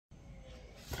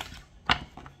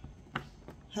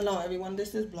Hello everyone,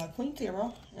 this is Black Queen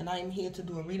Tarot, and I am here to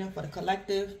do a reading for the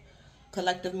collective.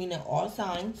 Collective meaning all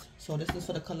signs. So this is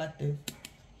for the collective.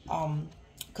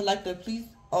 Collective, please.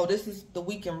 Oh, this is the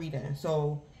weekend reading.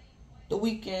 So the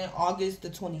weekend, August the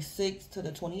 26th to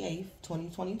the 28th,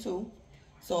 2022.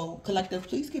 So collective,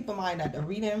 please keep in mind that the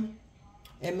reading,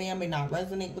 it may or may not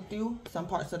resonate with you. Some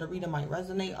parts of the reading might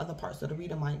resonate, other parts of the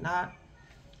reading might not.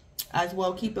 As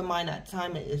well, keep in mind that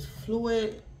timing is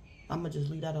fluid. I'm going to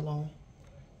just leave that alone.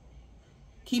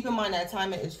 Keep in mind that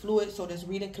timing is fluid, so this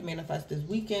reading can manifest this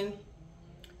weekend.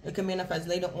 It can manifest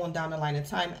later on down the line of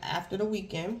time after the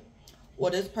weekend.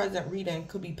 Or this present reading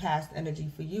could be past energy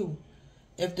for you.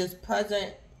 If this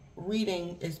present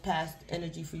reading is past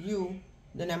energy for you,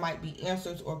 then there might be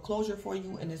answers or closure for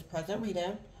you in this present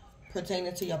reading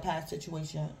pertaining to your past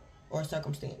situation or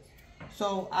circumstance.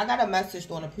 So I got a message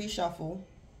during a pre-shuffle.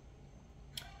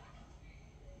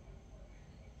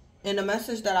 And the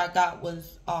message that I got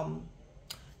was,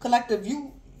 collective,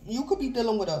 you could be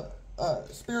dealing with a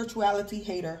spirituality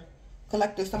hater.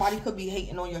 Collective, somebody could be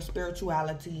hating on your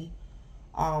spirituality.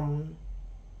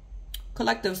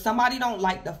 Collective, somebody don't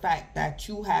like the fact that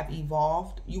you have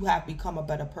evolved. You have become a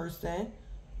better person.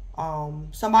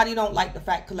 Somebody don't like the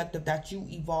fact, collective, that you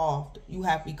evolved. You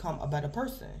have become a better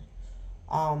person.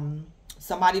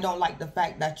 Somebody don't like the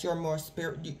fact that you're more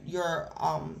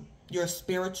you're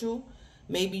spiritual.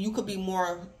 Maybe you could be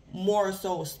more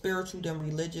so spiritual than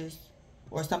religious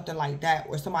or something like that,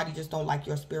 or somebody just don't like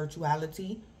your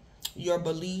spirituality, your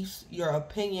beliefs, your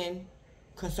opinion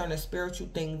concerning spiritual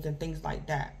things and things like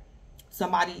that.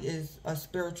 Somebody is a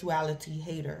spirituality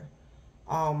hater.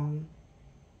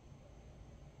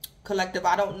 Collective,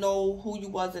 I don't know who you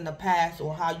was in the past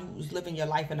or how you was living your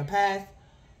life in the past,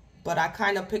 but I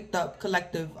kind of picked up,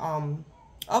 collective,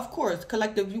 of course,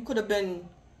 collective, you could have been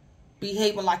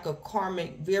behaving like a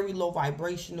karmic, very low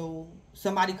vibrational.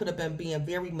 Somebody could have been being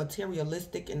very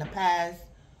materialistic in the past.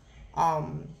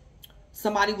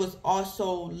 Somebody was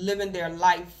also living their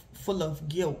life full of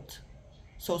guilt.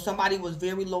 So somebody was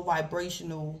very low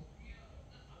vibrational,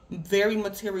 very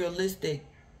materialistic,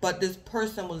 but this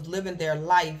person was living their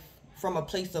life from a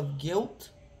place of guilt.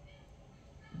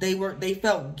 They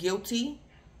felt guilty.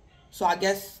 So I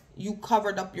guess you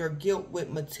covered up your guilt with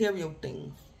material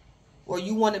things. Or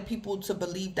you wanted people to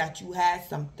believe that you had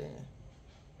something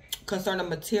concerning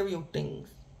material things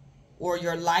or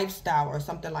your lifestyle or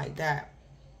something like that.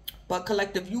 But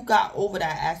collective, you got over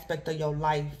that aspect of your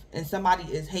life, and somebody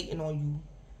is hating on you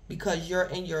because you're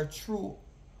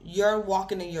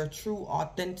walking in your true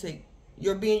authentic,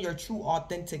 you're being your true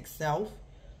authentic self.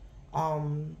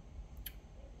 You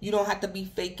don't have to be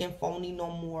fake and phony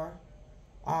no more.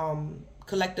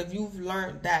 Collective, you've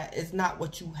learned that it's not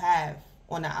what you have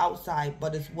on the outside,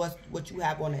 but it's what you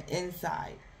have on the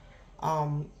inside.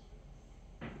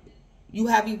 You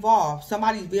have evolved.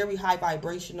 Somebody's very high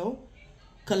vibrational.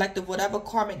 Collective, whatever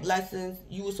karmic lessons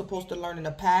you were supposed to learn in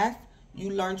the past, you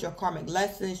learned your karmic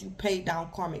lessons, you paid down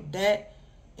karmic debt.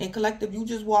 And collective, you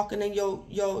just walking in you're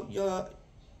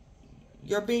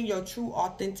being your true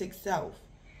authentic self.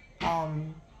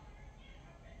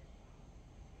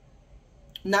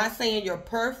 Not saying you're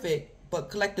perfect, but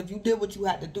collective, you did what you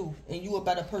had to do, and you a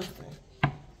better person.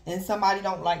 And somebody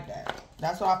don't like that.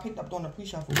 That's what I picked up on the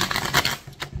pre-shuffle.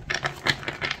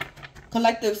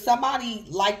 Collective, somebody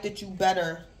liked that you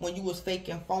better when you was fake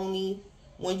and phony,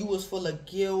 when you was full of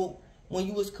guilt, when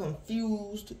you was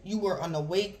confused, you were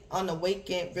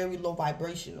unawakened, very low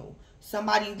vibrational.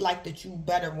 Somebody liked that you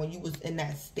better when you was in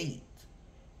that state.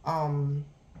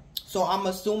 So I'm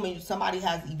assuming somebody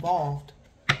has evolved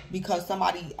because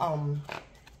somebody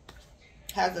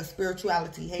has a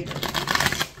spirituality hater.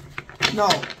 No,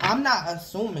 I'm not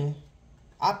assuming.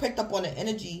 I picked up on the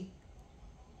energy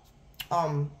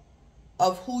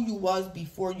of who you was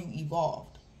before you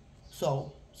evolved.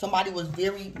 So somebody was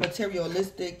very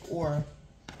materialistic or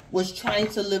was trying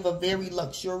to live a very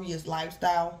luxurious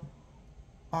lifestyle.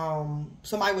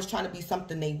 Somebody was trying to be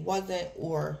something they wasn't,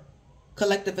 or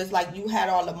collective, it's like you had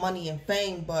all the money and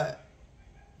fame, but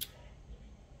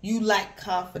you lacked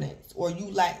confidence, or you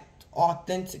lacked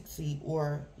authenticity,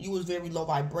 or you was very low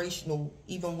vibrational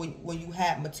even when you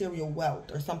had material wealth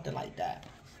or something like that.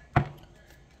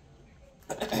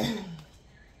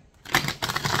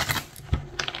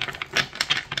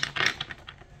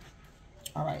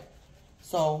 All right,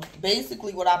 so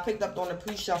basically what I picked up on the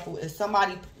pre-shuffle is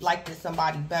somebody liked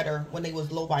somebody better when they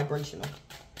was low vibrational.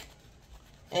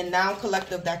 And now,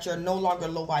 collective, that you're no longer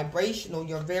low vibrational,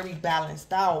 you're very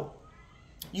balanced out.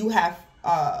 You have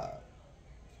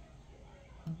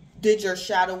did your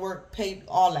shadow work, paid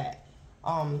all that.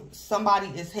 Somebody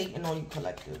is hating on you,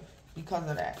 collective, because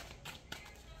of that.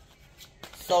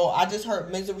 So I just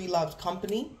heard misery loves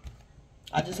company.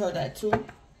 I just heard that too.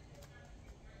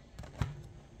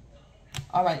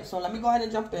 All right, so let me go ahead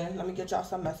and jump in. Let me get y'all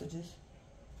some messages.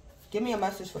 Give me a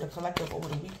message for the collective over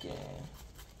the weekend.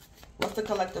 What's the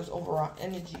collective's overall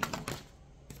energy?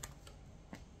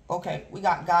 Okay, we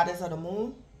got Goddess of the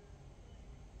Moon.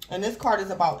 And this card is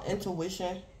about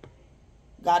intuition.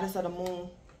 Goddess of the Moon.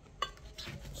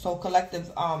 So collective,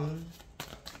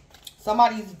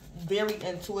 somebody's very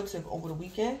intuitive over the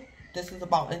weekend. This is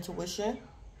about intuition.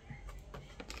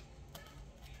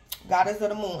 Goddess of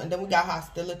the Moon. And then we got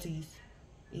hostilities.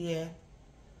 Yeah.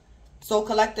 So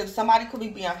collective, somebody could be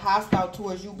being hostile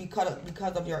towards you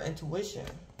because of your intuition.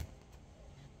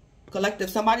 Collective,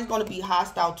 somebody's going to be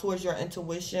hostile towards your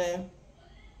intuition.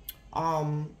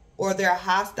 Or they're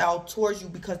hostile towards you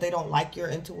because they don't like your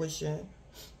intuition.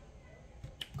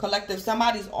 Collective,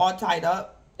 somebody's all tied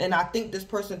up. And I think this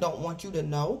person don't want you to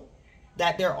know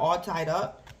that they're all tied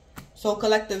up. So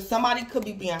collective, somebody could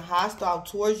be being hostile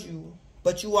towards you,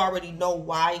 but you already know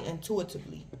why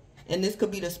intuitively. And this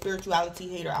could be the spirituality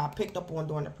hater I picked up on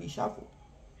during the pre-shuffle.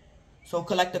 So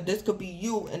collective, this could be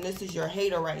you, and this is your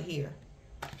hater right here.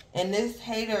 And this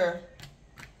hater,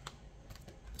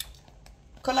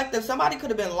 collective, somebody could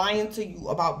have been lying to you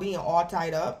about being all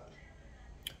tied up.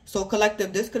 So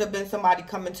collective, this could have been somebody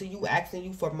coming to you asking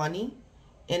you for money.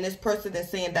 And this person is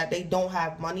saying that they don't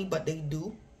have money, but they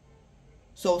do.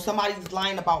 So somebody's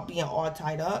lying about being all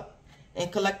tied up.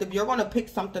 And collective, you're going to pick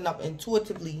something up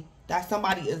intuitively that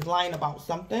somebody is lying about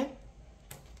something.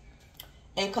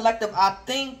 And collective, I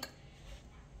think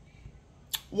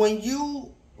when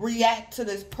you react to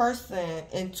this person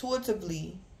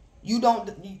intuitively, you're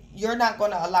not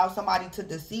going to allow somebody to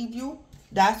deceive you.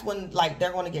 That's when, like,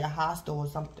 they're going to get hostile or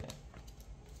something.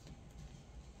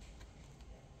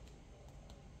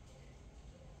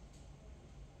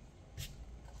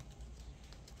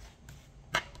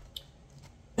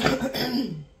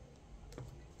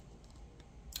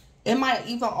 It might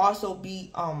even also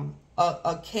be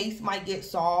a case might get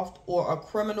solved, or a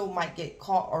criminal might get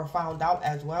caught or found out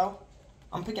as well.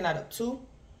 I'm picking that up too.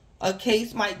 A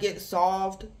case might get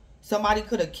solved. Somebody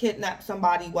could have kidnapped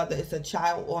somebody, whether it's a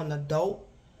child or an adult.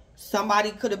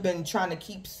 Somebody could have been trying to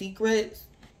keep secrets.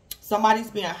 Somebody's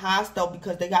being hostile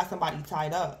because they got somebody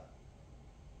tied up.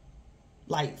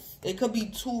 Like, it could be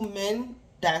two men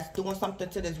that's doing something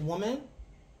to this woman.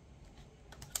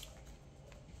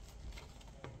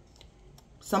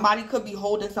 Somebody could be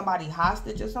holding somebody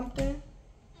hostage or something.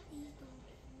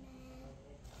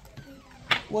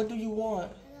 What do you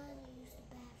want?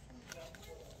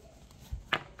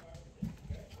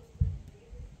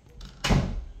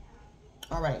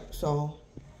 All right, so.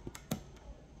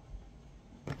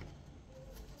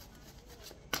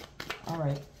 All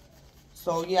right.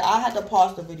 So, yeah, I had to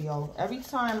pause the video. Every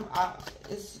time,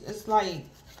 it's like,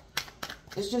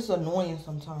 it's just annoying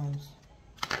sometimes.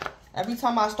 Every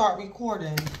time I start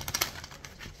recording,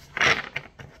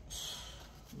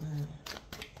 man,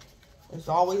 it's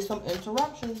always some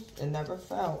interruptions. It never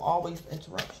fails. Always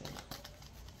interruptions.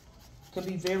 Could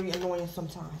be very annoying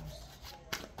sometimes.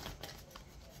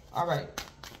 All right.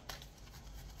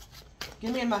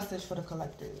 Give me a message for the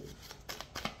collective.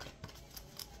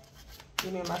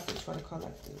 Give me a message for the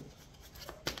collective.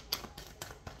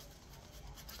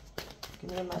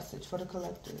 Give me a message for the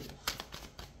collective.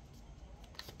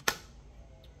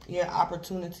 Yeah,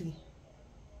 opportunity.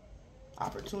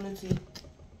 Opportunity.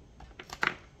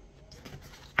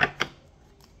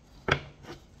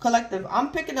 Collective,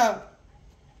 I'm picking up.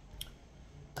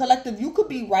 Collective, you could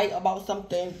be right about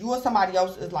something. You or somebody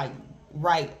else is like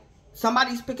right.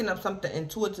 Somebody's picking up something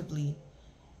intuitively.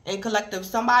 And collective,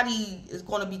 somebody is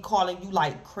going to be calling you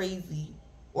like crazy,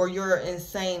 or you're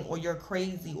insane, or you're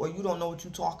crazy, or you don't know what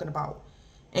you're talking about.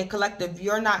 And collective,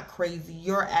 you're not crazy.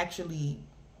 You're actually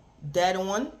dead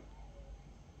on.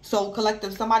 So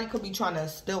collective, somebody could be trying to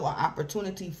steal an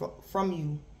opportunity from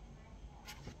you.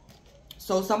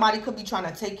 So somebody could be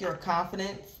trying to take your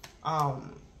confidence,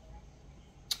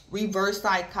 reverse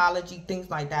psychology, things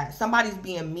like that. Somebody's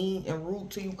being mean and rude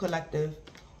to you, collective.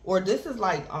 Or this is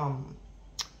like some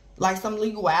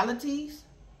legalities.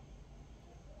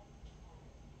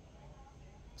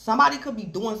 Somebody could be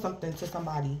doing something to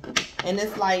somebody. And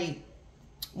it's like,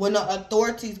 when the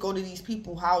authorities go to these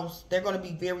people's house, they're going to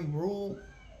be very rude.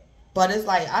 But it's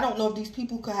like, I don't know if these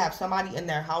people could have somebody in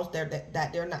their house there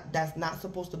that's not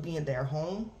supposed to be in their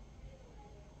home.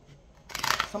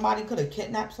 Somebody could have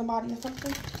kidnapped somebody or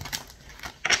something.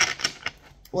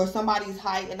 Or somebody's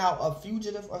hiding out a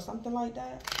fugitive or something like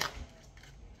that.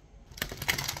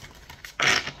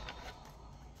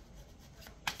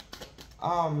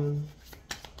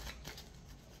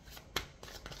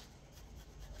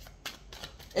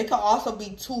 It could also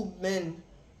be two men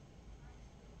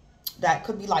that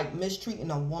could be like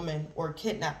mistreating a woman or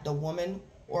kidnapped a woman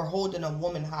or holding a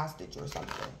woman hostage or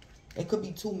something. It could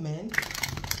be two men.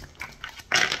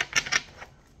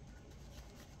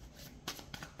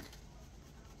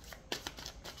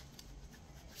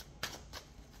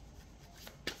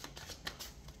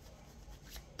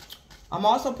 I'm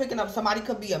also picking up somebody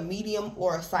could be a medium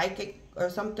or a psychic or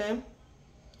something.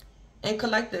 And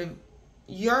collective,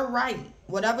 you're right.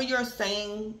 Whatever you're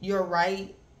saying, you're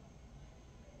right.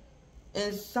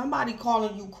 And somebody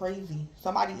calling you crazy.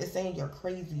 Somebody is saying you're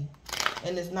crazy.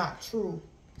 And it's not true.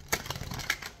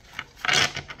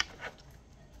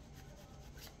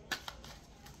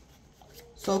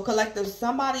 So collective,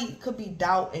 somebody could be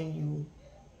doubting you.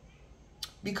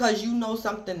 Because you know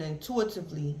something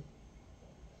intuitively.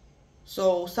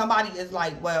 So somebody is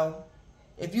like, well,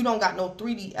 if you don't got no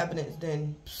 3D evidence,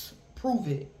 then prove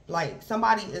it. Like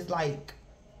somebody is like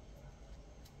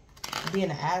being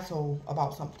an asshole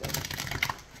about something.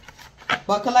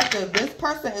 But collective, this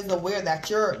person is aware that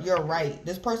you're right.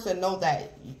 This person know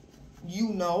that you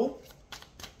know.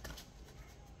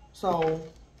 So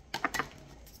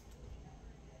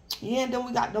yeah, and then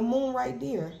we got the moon right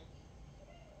there.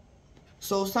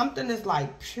 So something is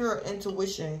like pure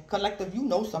intuition. Collective, you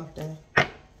know something.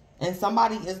 And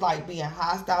somebody is like being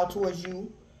hostile towards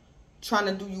you. Trying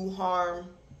to do you harm.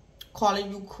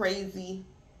 Calling you crazy.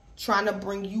 Trying to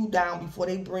bring you down before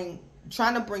they bring...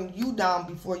 Trying to bring you down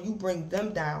before you bring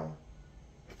them down.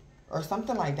 Or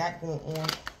something like that going on.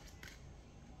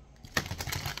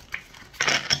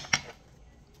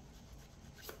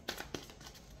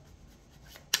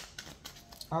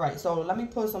 Alright, so let me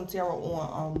put some tarot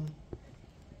on...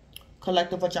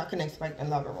 collective, what y'all can expect in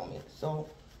love and romance. So,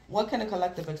 what can a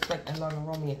collective expect in love and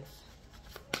romance?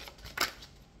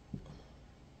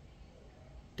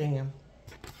 Damn.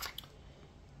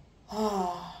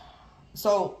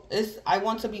 So, I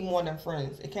want to be more than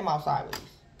friends. It came out sideways.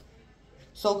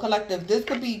 So, collective, this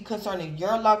could be concerning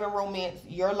your love and romance,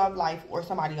 your love life, or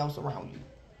somebody else around you.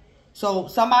 So,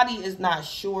 somebody is not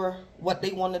sure what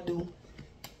they want to do.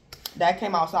 That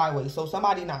came out sideways. So,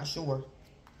 somebody not sure.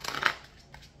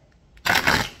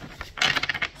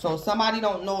 So somebody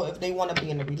don't know if they want to be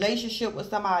in a relationship with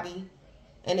somebody,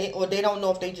 or they don't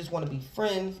know if they just want to be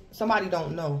friends. Somebody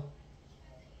don't know.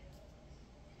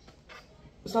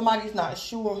 Somebody's not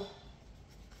sure.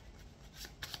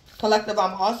 Collective,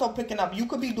 I'm also picking up, you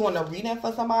could be doing a reading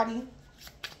for somebody,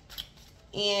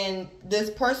 and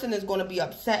this person is going to be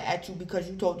upset at you because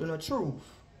you told them the truth.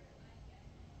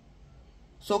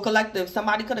 So collective,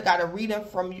 somebody could have got a reading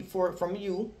from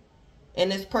you,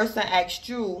 and this person asked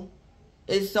you,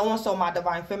 is so-and-so my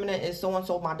divine feminine? Is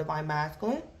so-and-so my divine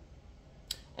masculine?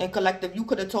 And collective, you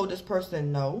could have told this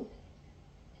person no.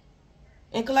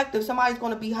 And collective, somebody's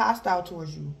going to be hostile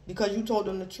towards you because you told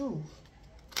them the truth.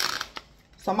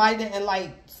 Somebody don't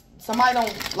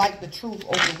like the truth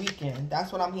over the weekend.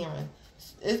 That's what I'm hearing.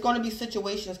 It's going to be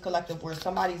situations, collective, where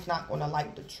somebody's not going to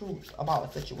like the truth about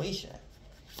a situation.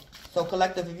 So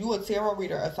collective, if you're a tarot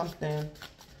reader or something,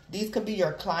 these could be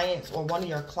your clients or one of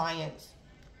your clients.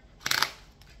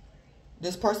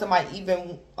 This person might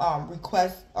even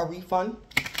request a refund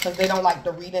because they don't like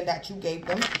the reading that you gave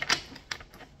them.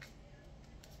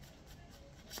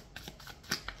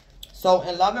 So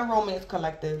in love and romance,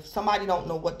 collective, somebody don't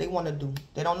know what they want to do.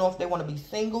 They don't know if they want to be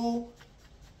single.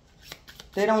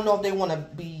 They don't know if they want to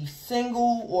be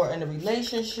single or in a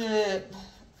relationship.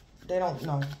 They don't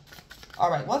know. All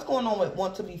right, what's going on with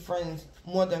want to be friends,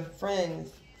 more than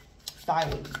friends,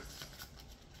 sideways?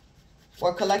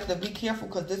 Or collective, be careful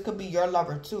because this could be your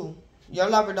lover too. Your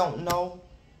lover don't know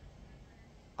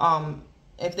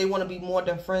if they want to be more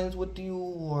than friends with you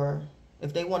or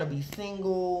if they want to be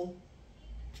single.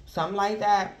 Something like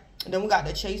that. And then we got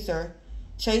the chaser.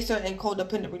 Chaser and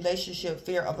codependent relationship,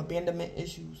 fear of abandonment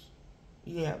issues.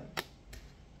 Yeah.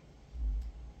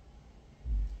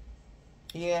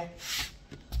 Yeah.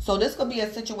 So this could be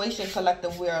a situation,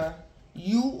 collective, where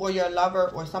you or your lover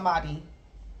or somebody,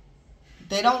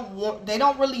 they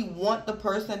don't really want the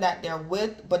person that they're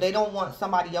with, but they don't want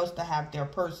somebody else to have their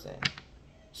person.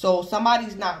 So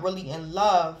somebody's not really in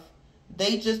love.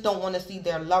 They just don't want to see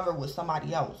their lover with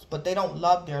somebody else, but they don't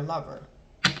love their lover.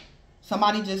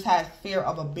 Somebody just has fear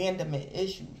of abandonment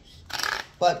issues,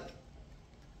 but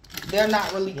they're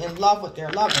not really in love with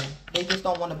their lover. They just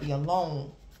don't want to be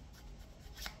alone.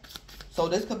 So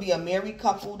this could be a married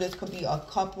couple. This could be a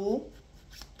couple.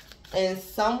 And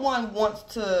someone wants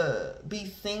to be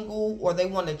single or they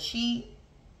want to cheat.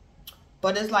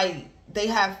 But it's like they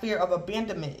have fear of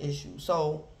abandonment issues.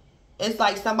 So it's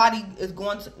like somebody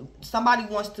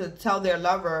wants to tell their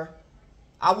lover,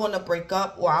 I want to break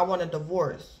up, or I want a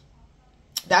divorce.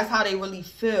 That's how they really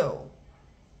feel.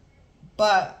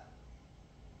 But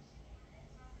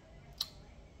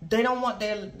they don't want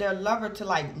their lover to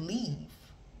like leave.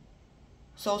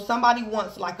 So somebody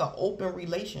wants like an open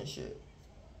relationship.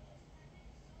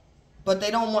 But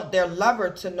they don't want their lover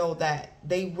to know that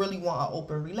they really want an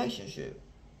open relationship.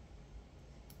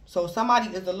 So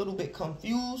somebody is a little bit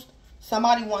confused.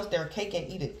 Somebody wants their cake and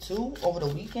eat it too over the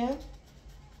weekend.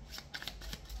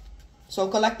 So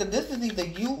collective, this is either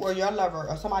you or your lover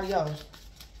or somebody else.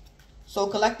 So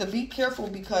collective, be careful,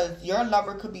 because your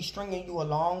lover could be stringing you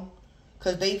along,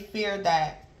 because they fear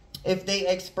that if they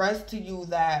express to you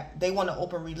that they want an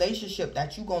open relationship,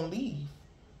 that you gonna leave.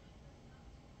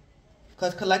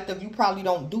 Because collective, you probably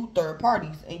don't do third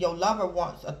parties, and your lover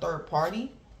wants a third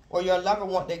party, or your lover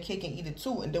want their cake and eat it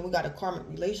too, and then we got a karmic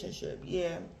relationship.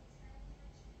 Yeah.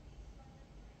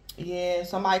 Yeah,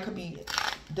 somebody could be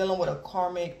dealing with a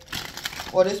karmic,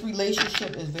 or this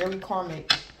relationship is very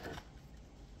karmic.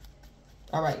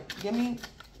 All right, give me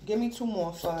 2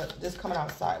 more for this coming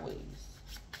out sideways.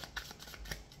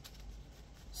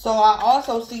 So I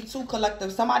also see too,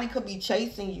 collective, somebody could be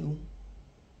chasing you,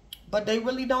 but they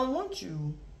really don't want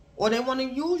you, or they want to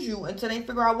use you until they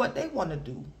figure out what they want to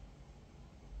do.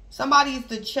 Somebody is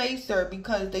the chaser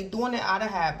because they're doing it out of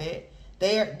habit.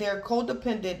 They're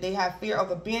codependent. They have fear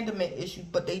of abandonment issues,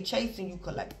 but they chasing you,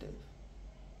 collective.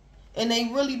 And they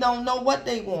really don't know what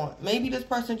they want. Maybe this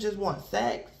person just wants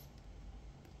sex,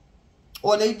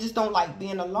 or they just don't like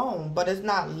being alone, but it's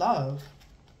not love.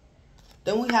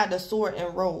 Then we had the sword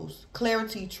and rose.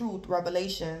 Clarity, truth,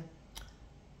 revelation,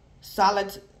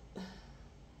 solidarity,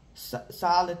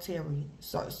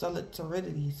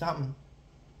 something.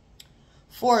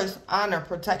 Force, honor,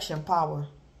 protection, power.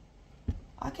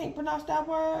 I can't pronounce that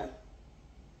word.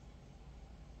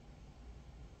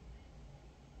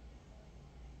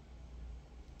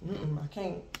 I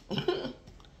can't.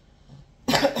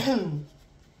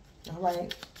 All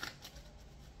right.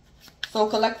 So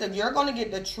collective, you're going to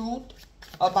get the truth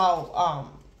about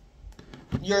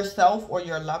yourself or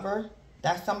your lover.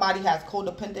 That somebody has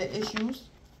codependent issues.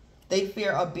 They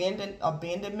fear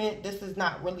abandonment. This is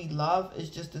not really love. It's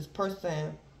just this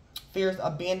person fears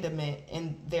abandonment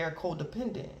and they're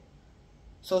codependent.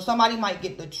 So somebody might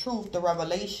get the truth, the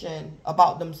revelation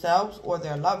about themselves or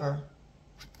their lover.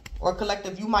 Or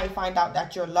collective, you might find out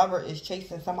that your lover is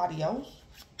chasing somebody else,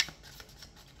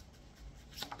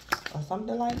 or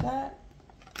something like that.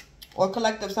 Or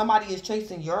collective, somebody is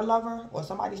chasing your lover, or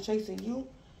somebody's chasing you.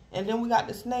 And then we got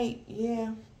the snake.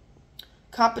 Yeah.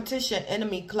 Competition,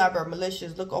 enemy, clever,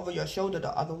 malicious. Look over your shoulder,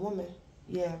 the other woman.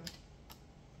 Yeah.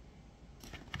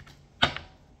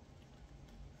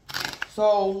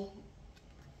 So,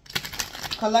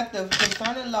 collective,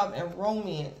 concerning love and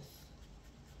romance.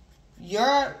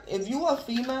 If you a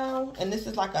female, and this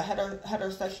is like a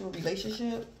heterosexual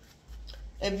relationship,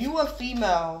 if you a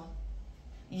female,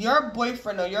 your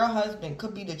boyfriend or your husband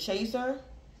could be the chaser.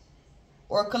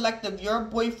 Or collective, your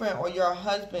boyfriend or your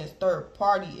husband's third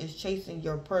party is chasing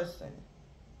your person.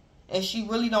 And she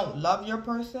really don't love your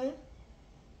person.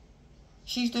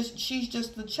 She's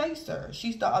just the chaser.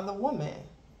 She's the other woman.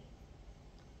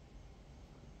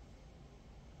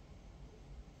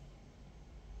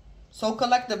 So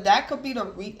collective, that could be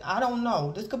I don't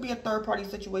know. This could be a third party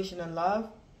situation in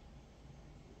love.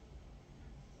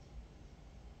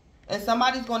 And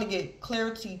somebody's going to get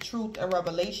clarity, truth, and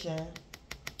revelation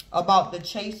about the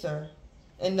chaser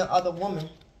and the other woman.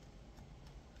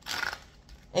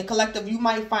 And collective, you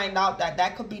might find out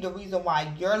that could be the reason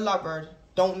why your lover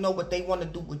don't know what they want to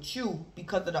do with you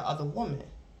because of the other woman.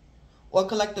 Or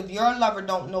collective, your lover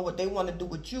don't know what they want to do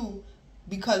with you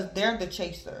because they're the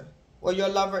chaser. Or your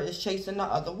lover is chasing the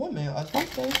other woman or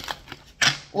something.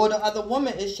 Or the other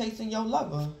woman is chasing your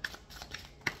lover.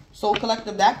 So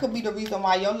collective, that could be the reason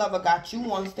why your lover got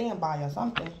you on standby or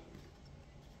something.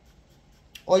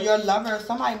 Or your lover,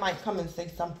 somebody might come and say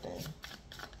something.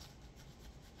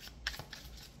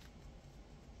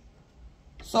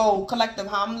 So collective,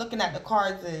 how I'm looking at the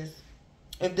cards is,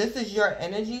 if this is your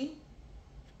energy,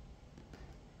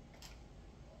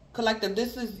 collective,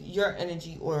 this is your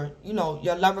energy, or, you know,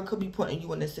 your lover could be putting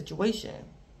you in this situation.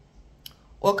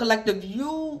 Or collective,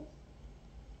 you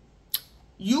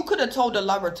could have told the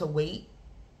lover to wait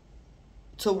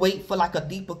for like a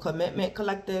deeper commitment,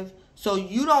 collective. So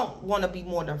you don't want to be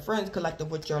more than friends,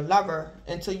 collective, with your lover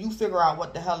until you figure out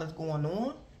what the hell is going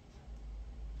on.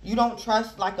 You don't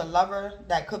trust like a lover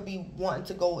that could be wanting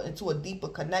to go into a deeper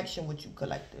connection with you,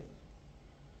 collective.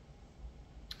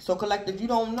 So collective, you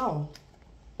don't know.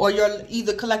 Or you're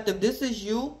either collective, this is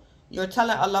you're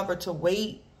telling a lover to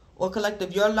wait, Or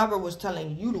collective, your lover was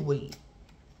telling you to wait.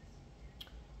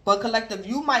 But collective,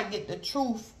 you might get the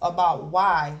truth about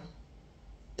why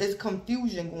there's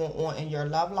confusion going on in your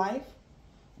love life.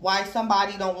 Why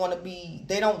somebody don't want to be,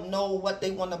 they don't know what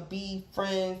they want to be,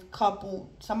 friends,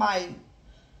 couple, somebody.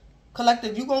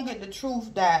 Collective, you're going to get the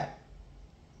truth that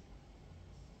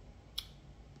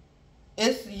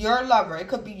it's your lover. It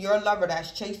could be your lover that's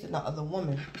chasing the other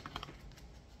woman.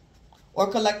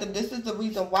 Or collective, this is the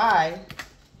reason why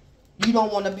you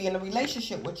don't want to be in a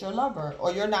relationship with your lover,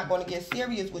 or you're not going to get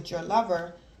serious with your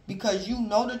lover because you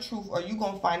know the truth, or you're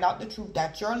going to find out the truth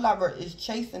that your lover is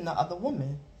chasing the other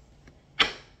woman.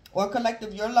 Or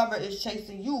collective, your lover is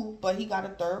chasing you, but he got a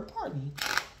third party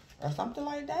or something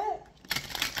like that.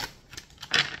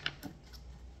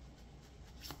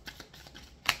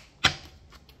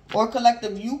 Or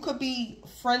collective, you could be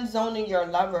friend zoning your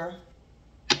lover,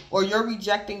 or you're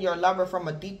rejecting your lover from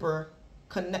a deeper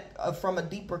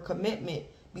commitment,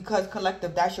 because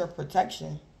collective, that's your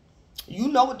protection. You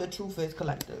know what the truth is,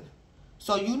 collective.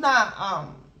 So you're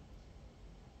not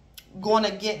going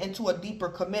to get into a deeper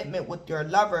commitment with your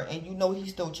lover, and you know he's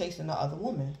still chasing the other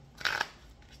woman,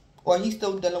 or he's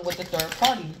still dealing with the third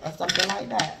party or something like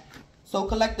that. So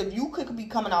collective, you could be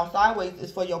coming out sideways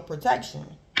is for your protection.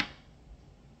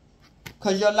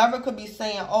 Because your lover could be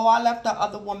saying, oh, I left the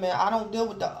other woman. I don't deal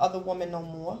with the other woman no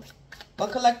more.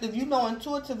 But collective, you know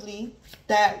intuitively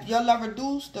that your lover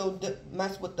do still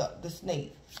mess with the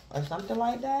snake or something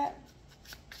like that.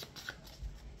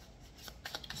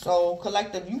 So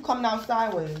collective, you coming out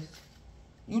sideways.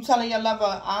 You telling your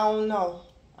lover, I don't know.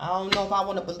 I don't know if I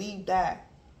want to believe that.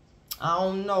 I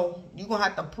don't know. You're going to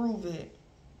have to prove it.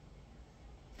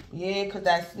 Yeah, because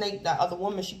that snake, that other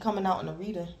woman, she coming out in the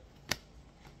reading.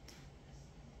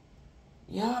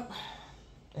 Yep.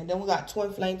 And then we got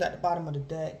twin flames at the bottom of the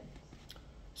deck.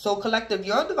 So collective,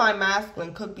 your divine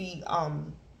masculine could be,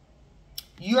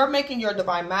 you're making your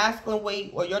divine masculine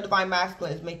wait, or your divine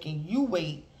masculine is making you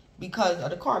wait because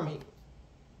of the karmic.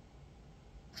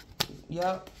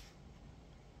 Yep.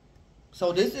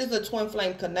 So this is a twin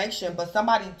flame connection, but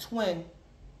somebody twin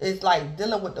is like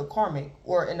dealing with the karmic,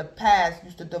 or in the past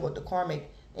used to deal with the karmic.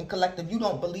 And collective, you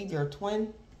don't believe your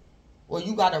twin, or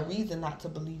you got a reason not to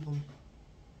believe them.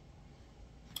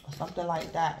 Something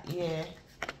like that, yeah.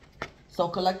 So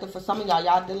collective, for some of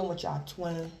y'all dealing with y'all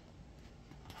twin.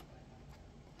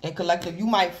 And collective, you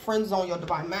might friend zone your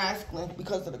divine masculine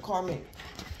because of the karmic.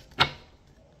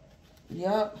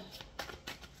 Yep.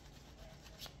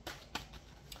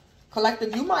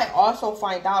 Collective, you might also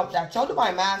find out that your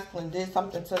divine masculine did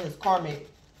something to his karmic.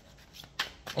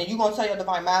 And you're going to tell your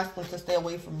divine masculine to stay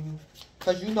away from you,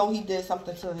 because you know he did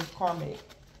something to his karmic.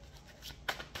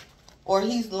 Or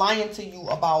he's lying to you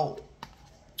about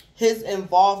his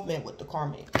involvement with the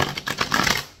karmic.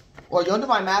 Or your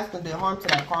divine masculine did harm to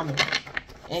that karmic,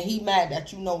 and he mad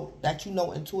that you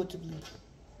know intuitively.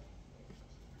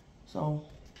 So,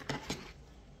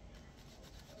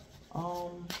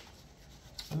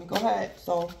 let me go ahead.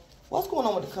 So, what's going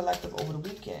on with the collective over the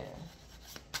weekend?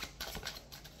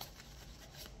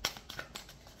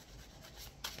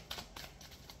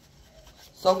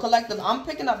 So collective, I'm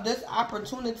picking up this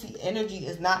opportunity energy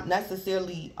is not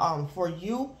necessarily for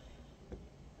you.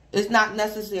 It's not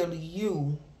necessarily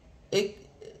you.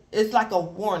 It's like a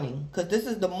warning, because this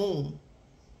is the moon.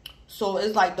 So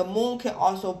it's like the moon can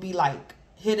also be like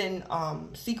hidden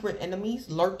secret enemies,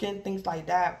 lurking, things like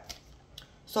that.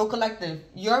 So collective,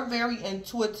 you're very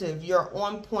intuitive. You're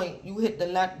on point. You hit the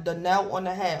nail on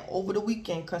the head over the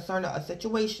weekend concerning a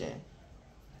situation.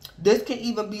 This can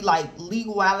even be like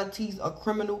legalities, a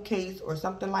criminal case or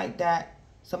something like that.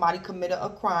 Somebody committed a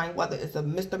crime, whether it's a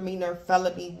misdemeanor,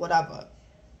 felony, whatever.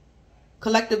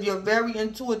 Collective, you're very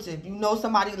intuitive. You know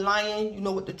somebody lying. You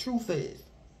know what the truth is.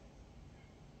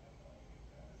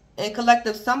 And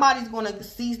collective, somebody's going to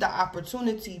seize the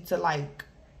opportunity to like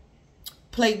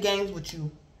play games with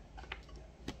you.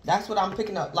 That's what I'm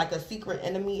picking up. Like a secret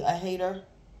enemy, a hater.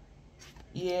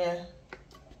 Yeah.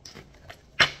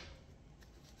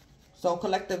 So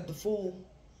collective, the fool.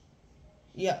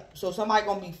 Yeah. So somebody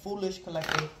gonna be foolish,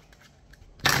 collective.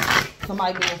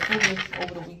 Somebody being foolish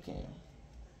over the weekend.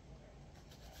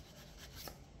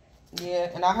 Yeah,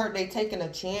 and I heard they taking a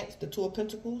chance, the Two of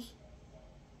Pentacles.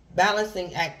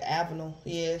 Balancing act avenue.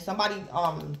 Yeah, somebody,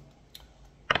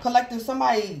 collective,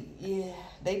 somebody, yeah,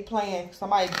 they playing,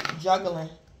 somebody juggling.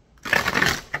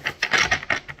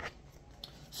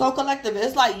 So collective,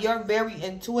 it's like you're very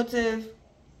intuitive.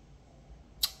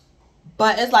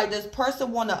 But it's like this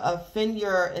person want to offend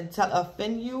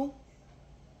you,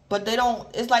 but they don't.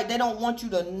 It's like they don't want you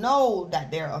to know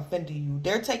that they're offending you.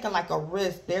 They're taking like a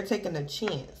risk. They're taking a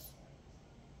chance.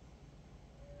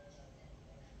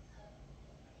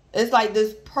 It's like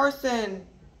this person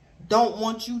don't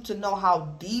want you to know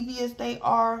how devious they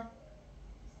are.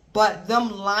 But them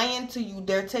lying to you,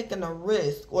 they're taking a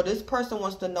risk. Or this person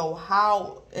wants to know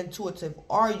how intuitive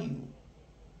are you.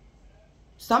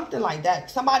 Something like that.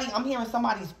 Somebody, I'm hearing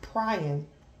somebody's prying.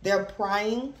 They're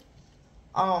prying.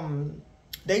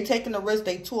 They taking a risk.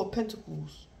 They Two of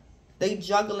Pentacles. They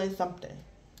juggling something.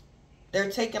 They're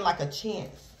taking like a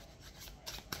chance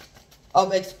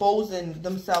of exposing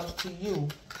themselves to you.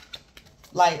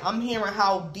 Like, I'm hearing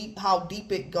how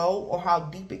deep it go, or how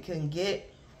deep it can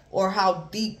get, or how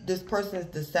deep this person's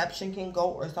deception can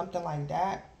go, or something like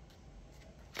that.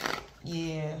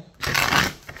 Yeah.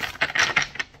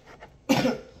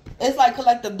 It's like,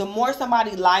 collective, the more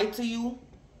somebody lied to you,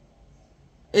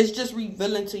 it's just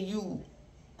revealing to you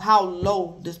how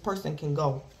low this person can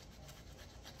go.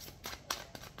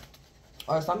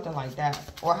 Or something like that.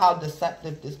 Or how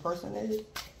deceptive this person is.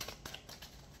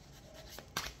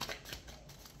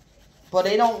 But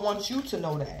they don't want you to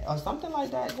know that. Or something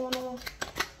like that going on.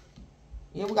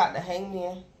 Yeah, we got the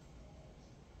Hangman.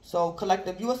 So,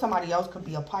 collective, you or somebody else could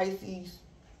be a Pisces.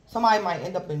 Somebody might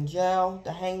end up in jail.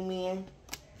 The Hangman.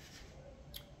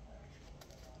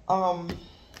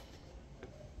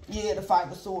 Yeah, the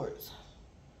Five of Swords.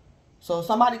 So,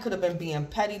 somebody could have been being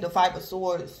petty. The Five of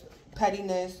Swords,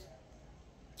 pettiness.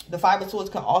 The Five of Swords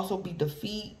can also be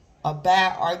defeat, a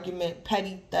bad argument,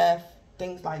 petty theft,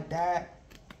 things like that.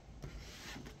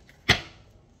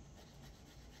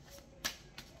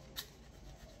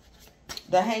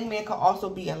 The Hangman could also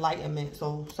be enlightenment.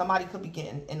 So somebody could be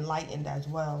getting enlightened as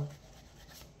well.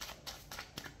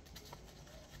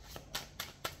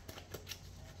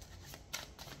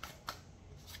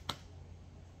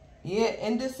 Yeah,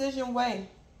 indecision way.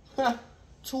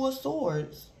 Two of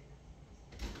Swords.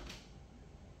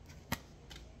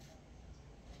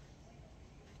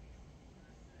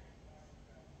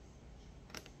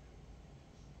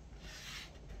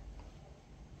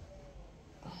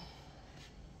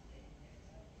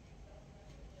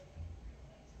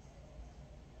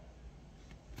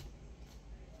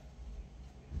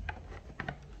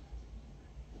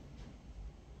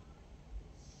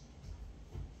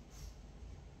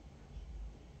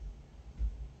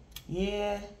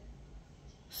 Yeah.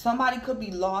 Somebody could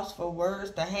be lost for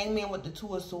words. The Hangman with the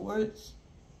Two of Swords.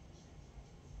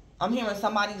 I'm hearing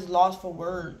somebody's lost for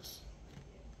words.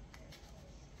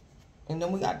 And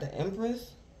then we got the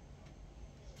Empress.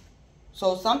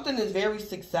 So something is very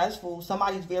successful.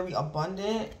 Somebody's very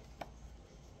abundant.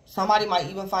 Somebody might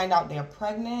even find out they're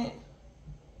pregnant.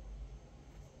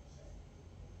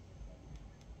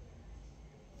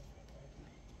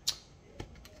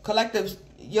 Collectives,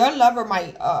 your lover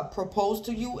might propose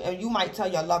to you, and you might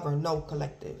tell your lover no,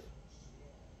 collective.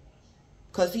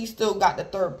 Because he still got the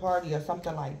third party or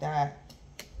something like that.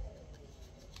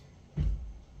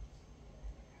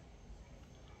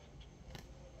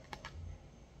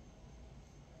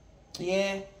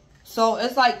 Yeah. So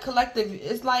it's like, collective,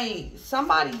 it's like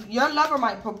somebody, your lover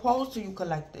might propose to you,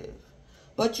 collective.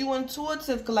 But you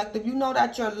intuitive, collective, you know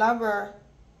that your lover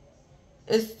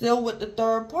is still with the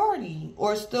third party,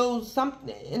 or still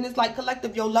something. And it's like,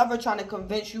 collective, your lover trying to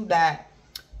convince you that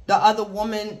the other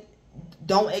woman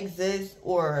don't exist,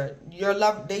 or your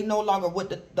lover, they no longer with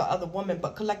the other woman.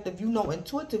 But collective, you know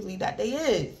intuitively that they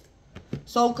is.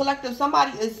 So collective,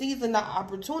 somebody is seizing the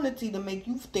opportunity to make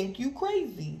you think you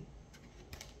crazy.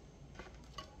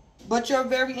 But you're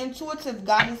very intuitive,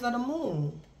 goddess of the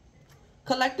moon.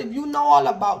 Collective, you know all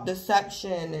about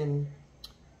deception and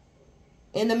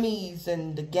enemies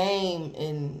and the game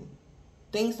and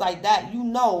things like that. You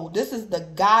know, this is the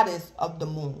goddess of the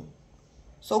moon.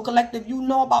 So collective, you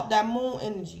know about that moon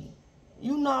energy.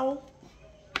 You know.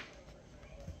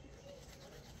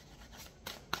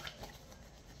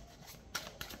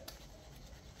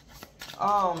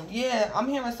 Yeah, I'm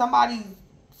hearing somebody's,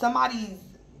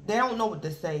 they don't know what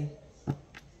to say.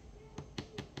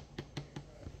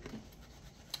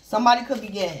 Somebody could be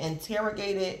getting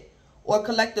interrogated. Or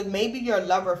collective, maybe your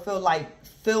lover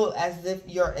feel as if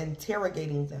you're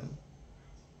interrogating them.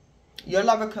 Your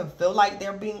lover can feel like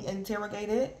they're being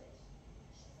interrogated.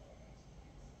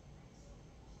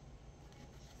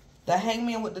 The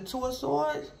Hangman with the Two of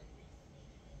Swords.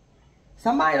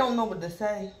 Somebody don't know what to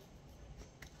say.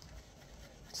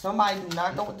 Somebody do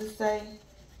not know what to say.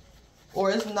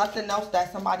 Or it's nothing else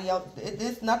that somebody else,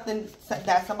 there's nothing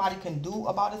that somebody can do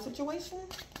about a situation.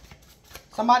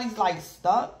 Somebody's like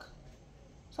stuck.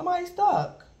 Somebody's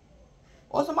stuck.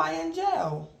 Or somebody in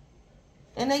jail.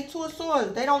 And they Two of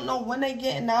Swords. They don't know when they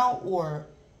getting out, or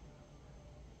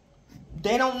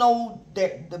they don't know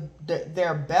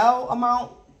their bail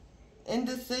amount.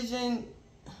 Indecision.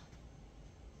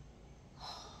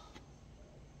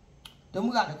 Then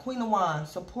we got the Queen of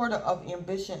Wands, supporter of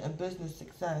ambition and business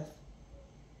success.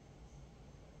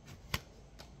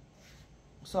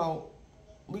 So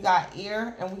we got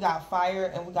air and we got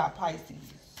fire and we got Pisces.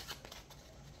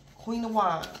 Queen of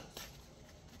Wands.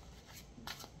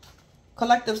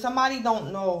 Collective, somebody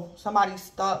don't know. Somebody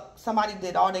stuck. Somebody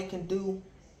did all they can do.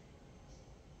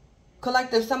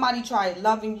 Collective, somebody tried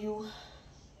loving you.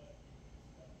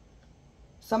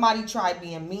 Somebody tried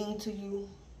being mean to you.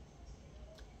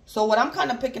 So what I'm kind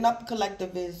of picking up,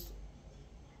 collective, is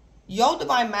your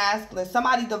divine masculine,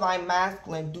 somebody divine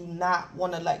masculine do not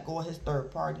want to let go of his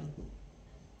third party.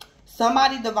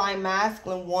 Somebody divine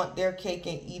masculine want their cake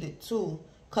and eat it too.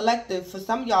 Collective, for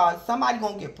some of y'all, somebody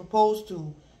going to get proposed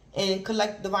to. And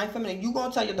collect divine feminine, you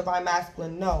going to tell your divine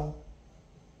masculine no.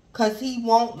 Because he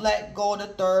won't let go of the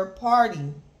third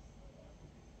party.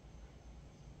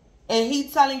 And he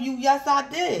telling you, yes, I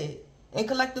did. And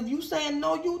collective, you saying,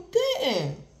 no, you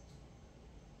didn't.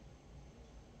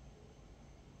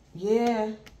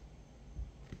 Yeah.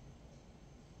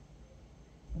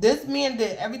 This man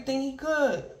did everything he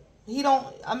could. He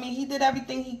did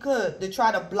everything he could to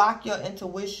try to block your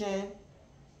intuition.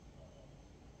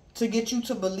 To get you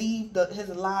to believe his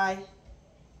lie.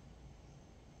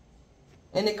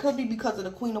 And it could be because of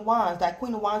the Queen of Wands. That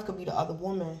Queen of Wands could be the other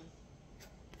woman.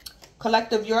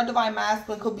 Collective, your divine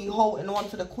masculine could be holding on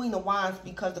to the Queen of Wands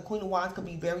because the Queen of Wands could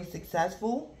be very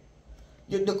successful.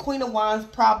 The Queen of Wands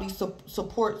probably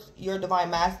supports your divine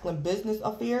masculine business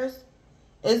affairs.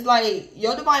 It's like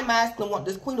your divine masculine want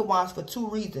this Queen of Wands for two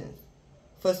reasons.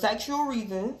 For sexual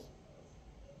reasons.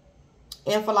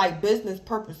 And for like business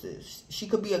purposes. She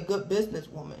could be a good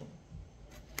businesswoman.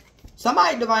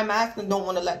 Somebody divine masculine don't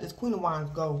want to let this Queen of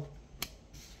Wands go.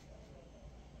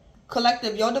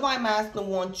 Collective, your divine masculine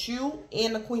wants you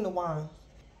and the Queen of Wands.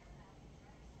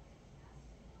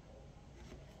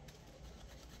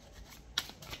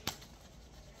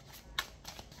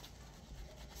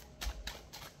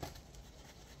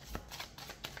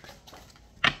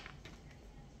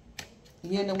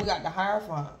 Yeah, then we got the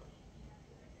Hierophant.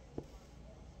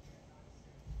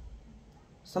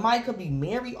 Somebody could be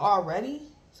married already.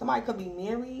 Somebody could be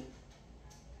married.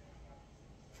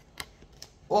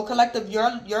 Or collective,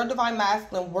 your divine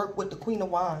masculine work with the Queen of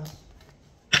Wands.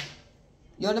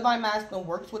 Your divine masculine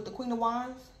works with the Queen of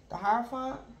Wands, the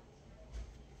Hierophant.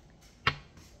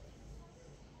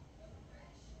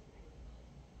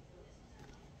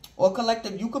 Or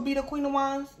collective, you could be the Queen of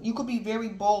Wands. You could be very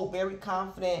bold, very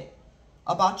confident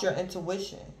about your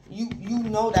intuition. You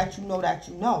know that you know that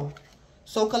you know.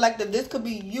 So collective, this could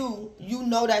be you. You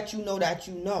know that you know that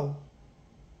you know.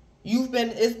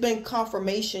 It's been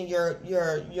confirmation. Your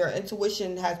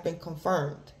intuition has been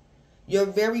confirmed. You're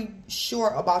very sure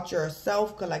about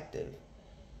yourself, collective.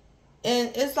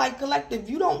 And it's like, collective,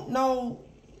 you don't know.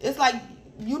 It's like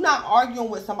you're not arguing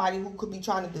with somebody who could be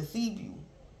trying to deceive you.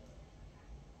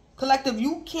 Collective,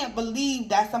 you can't believe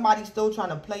that somebody's still trying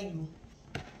to play you.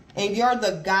 And you're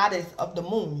the goddess of the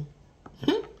moon.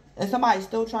 And somebody's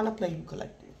still trying to play you,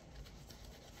 collective.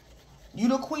 You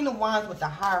the Queen of Wands with the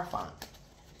Hierophant.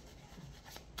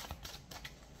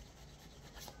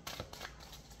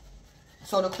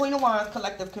 So the Queen of Wands,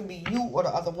 collective, can be you or the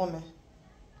other woman.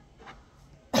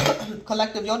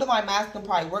 Collective, your divine masculine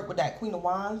probably work with that Queen of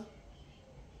Wands.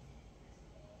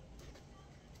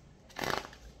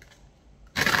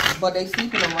 But they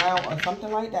sleeping around or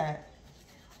something like that.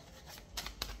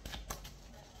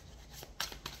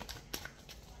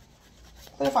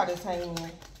 Clarify this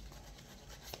hangman.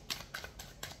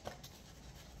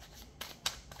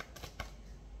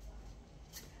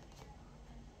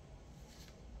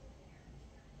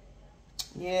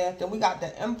 Yeah, then we got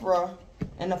the Emperor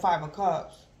and the Five of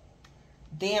Cups.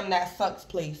 Damn, that sucks,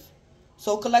 place.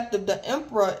 So collective, the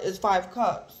Emperor is 5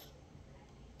 cups.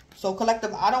 So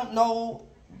collective, I don't know.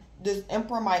 This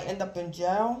Emperor might end up in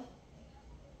jail.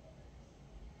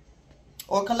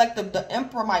 Or collective, the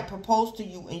Emperor might propose to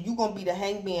you and you're going to be the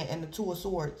Hangman and the 2 of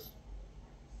Swords.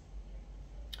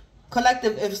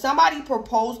 Collective, if somebody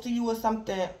proposed to you or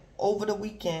something over the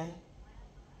weekend.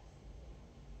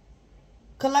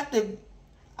 Collective,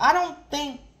 I don't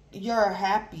think you're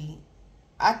happy.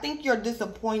 I think you're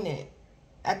disappointed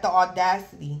at the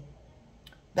audacity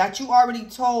that you already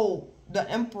told the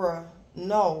Emperor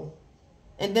no.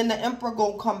 And then the Emperor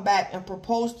gonna come back and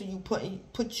propose to you,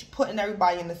 putting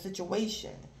everybody in a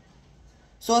situation.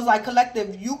 So it's like,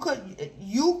 collective,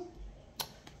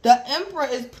 the Emperor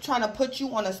is trying to put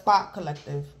you on a spot,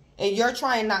 collective. And you're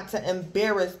trying not to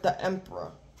embarrass the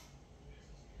Emperor.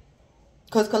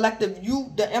 Because collective,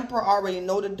 the Emperor already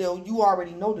know the deal. You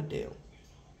already know the deal.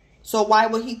 So why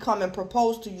would he come and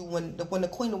propose to you when the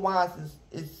Queen of Wands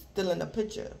is still in the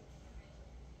picture?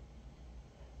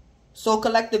 So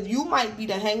collective, you might be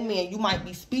the hangman. You might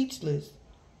be speechless.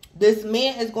 This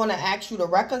man is going to ask you to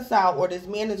reconcile, or this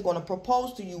man is going to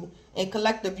propose to you. And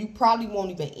collective, you probably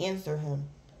won't even answer him.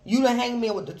 You the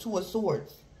hangman with the Two of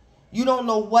Swords. You don't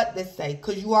know what to say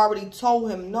because you already told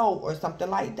him no or something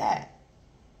like that.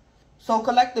 So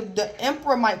collective, the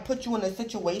Emperor might put you in a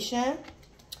situation,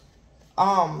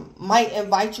 might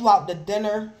invite you out to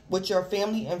dinner with your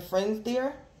family and friends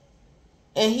there.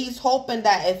 And he's hoping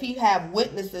that if he have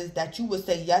witnesses that you would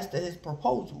say yes to his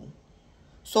proposal.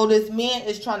 So this man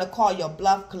is trying to call your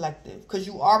bluff, collective, because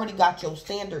you already got your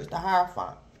standards, the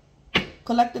Hierophant.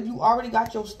 Collective, you already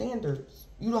got your standards.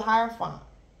 You the Hierophant,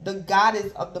 the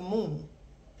goddess of the moon.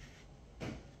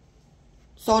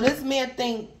 So this man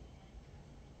think,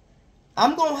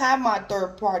 I'm going to have my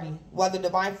third party, whether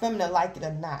Divine Feminine like it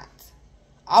or not.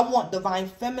 I want Divine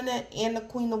Feminine and the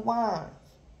Queen of Wands.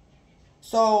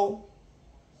 So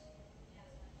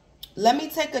let me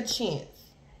take a chance.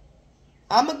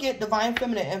 I'm going to get Divine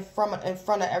Feminine in front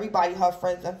of everybody, her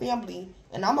friends and family.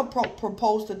 And I'm going to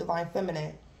propose to Divine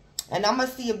Feminine. And I'm going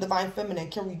to see if Divine Feminine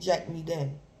can reject me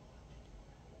then.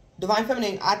 Divine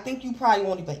Feminine, I think you probably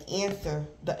won't even answer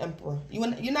the Emperor.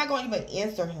 You're not going to even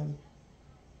answer him.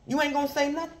 You ain't going to say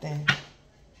nothing.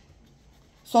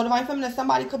 So Divine Feminine,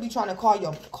 somebody could be trying to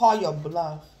call your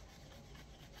bluff.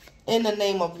 In the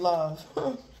name of love.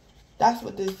 That's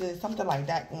what this is. Something like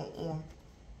that going on.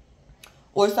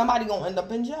 Or somebody going to end up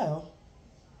in jail.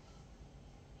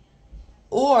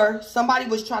 Or somebody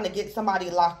was trying to get somebody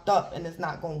locked up and it's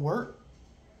not going to work.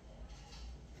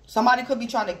 Somebody could be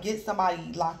trying to get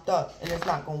somebody locked up and it's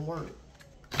not going to work.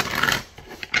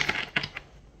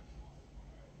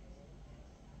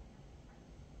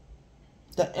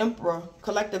 The Emperor,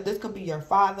 collective, this could be your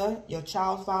father, your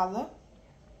child's father.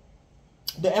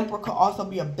 The Emperor could also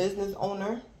be a business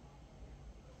owner.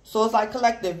 So it's like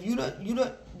collective,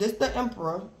 this the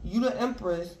Emperor, you the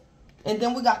Empress, and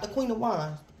then we got the Queen of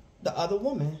Wands, the other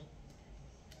woman.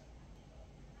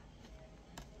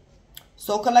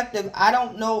 So collective, I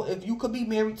don't know if you could be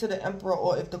married to the Emperor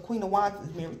or if the Queen of Wands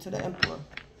is married to the Emperor.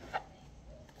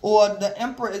 Or the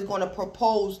Emperor is going to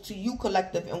propose to you,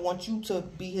 collective, and want you to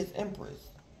be his Empress.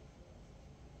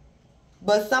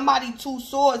 But somebody two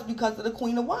swords because of the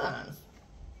Queen of Wands.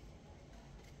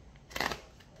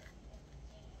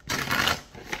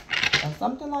 Or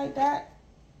something like that.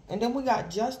 And then we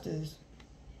got Justice.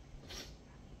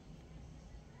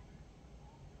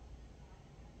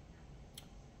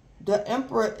 The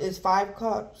Emperor is 5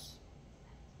 cups.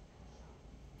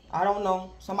 I don't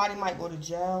know. Somebody might go to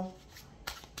jail.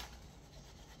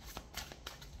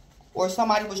 Or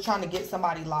somebody was trying to get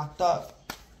somebody locked up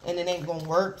and it ain't gonna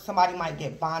work. Somebody might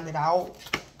get bonded out.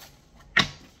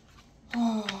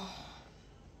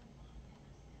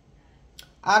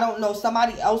 I don't know.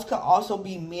 Somebody else could also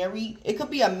be married. It could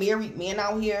be a married man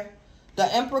out here. The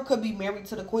Emperor could be married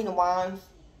to the Queen of Wands.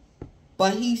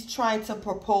 But he's trying to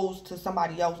propose to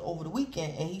somebody else over the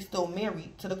weekend. And he's still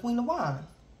married to the Queen of Wands.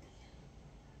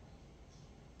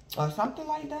 Or something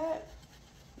like that.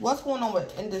 What's going on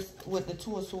with the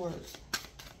Two of Swords?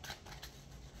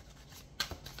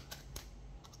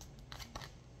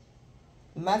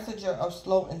 Messenger of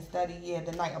slow and steady. Yeah,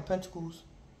 the Knight of Pentacles.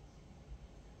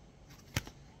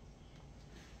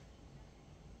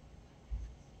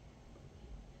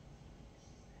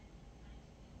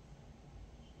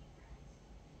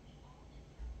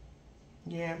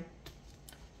 Yeah.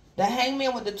 The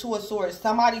Hangman with the Two of Swords.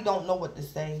 Somebody don't know what to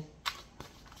say.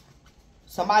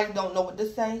 Somebody don't know what to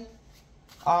say.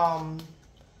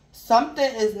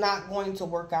 Something is not going to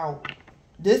work out.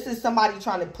 This is somebody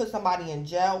trying to put somebody in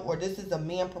jail, or this is a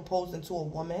man proposing to a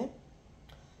woman.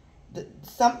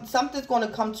 Something's going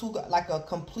to come to like a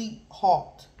complete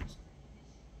halt.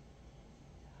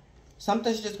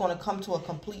 Something's just going to come to a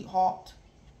complete halt.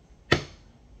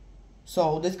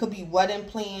 So this could be wedding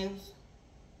plans.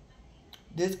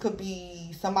 This could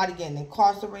be somebody getting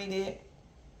incarcerated.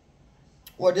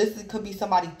 Or this could be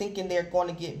somebody thinking they're going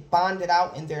to get bonded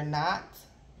out and they're not.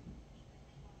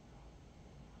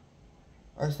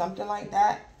 Or something like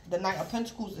that. The Knight of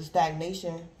Pentacles is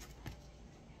stagnation.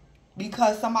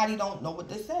 Because somebody don't know what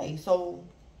to say. So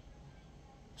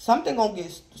something going to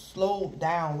get slowed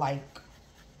down. Like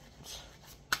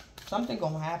something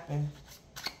going to happen.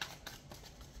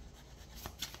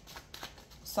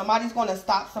 Somebody's going to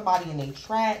stop somebody in their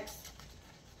tracks.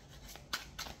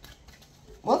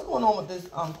 What's going on with this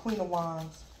Queen of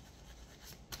Wands?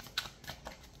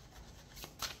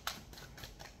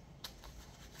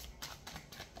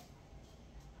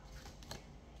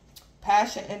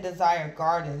 passion and desire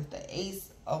gardens. The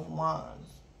Ace of Wands.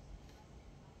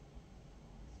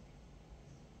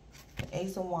 The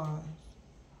Ace of Wands.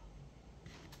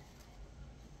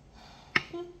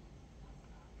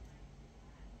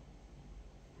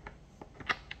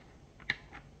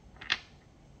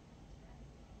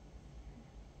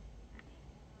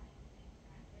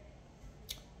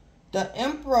 The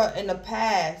Emperor in the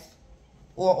past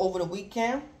or over the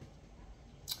weekend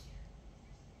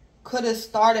could have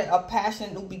started a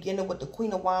passionate new beginning with the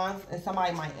Queen of Wands, and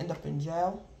somebody might end up in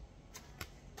jail.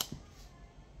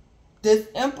 This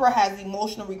Emperor has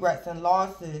emotional regrets and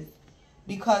losses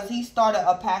because he started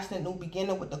a passionate new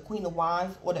beginning with the Queen of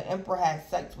Wands, or the Emperor had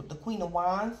sex with the Queen of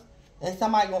Wands, and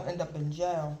somebody gonna end up in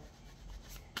jail.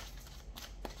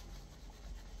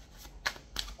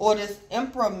 Or this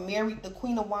Emperor married the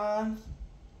Queen of Wands,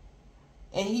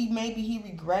 and maybe he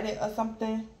regretted or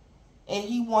something, and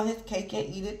he want his cake and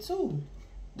eat it too.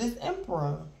 This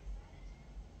Emperor.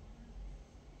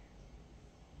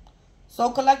 So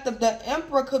collective, the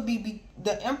Emperor could be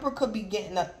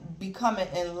becoming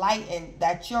enlightened,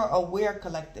 that you're aware,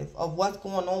 collective, of what's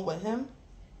going on with him.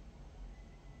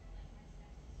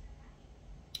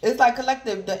 It's like,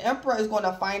 collective, the Emperor is going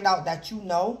to find out that you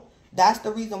know. That's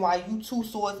the reason why you Two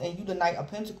Swords and you the Knight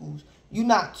of Pentacles. You're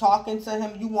not talking to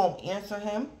him. You won't answer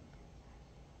him.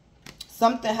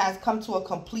 Something has come to a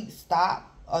complete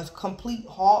stop, a complete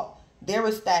halt. There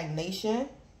is stagnation.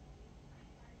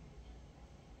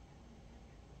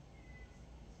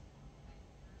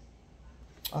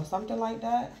 Or something like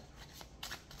that.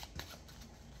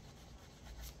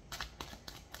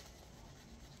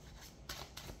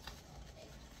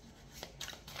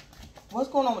 What's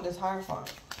going on with this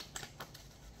Hierophant?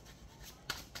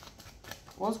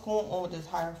 What's going on with this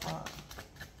Hierophant?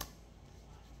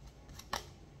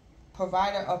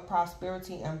 Provider of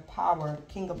prosperity and power,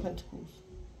 King of Pentacles.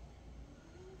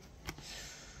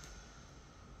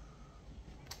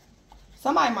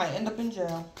 Somebody might end up in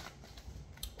jail.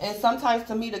 And sometimes,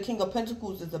 to me, the King of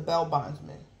Pentacles is a bail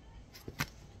bondsman.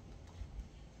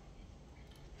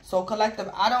 So,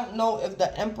 collective, I don't know if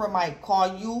the Emperor might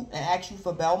call you and ask you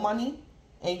for bail money,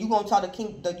 and you gonna tell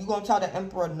the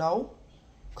Emperor no,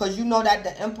 because you know that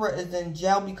the Emperor is in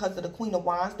jail because of the Queen of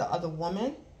Wands, the other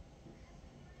woman,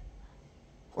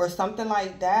 or something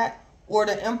like that. Or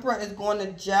the Emperor is going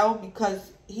to jail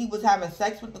because he was having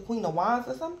sex with the Queen of Wands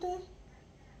or something.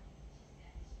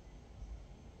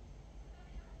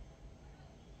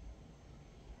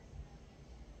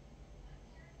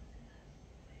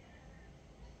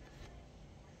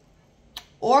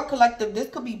 Or collective, this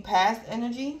could be past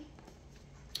energy.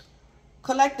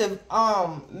 Collective,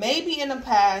 maybe in the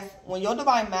past, when your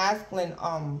divine masculine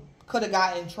could have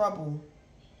got in trouble,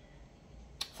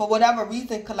 for whatever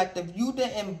reason, collective, you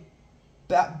didn't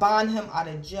bond him out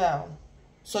of jail.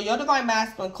 So your divine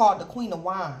masculine called the Queen of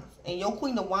Wands, and your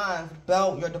Queen of Wands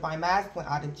bailed your divine masculine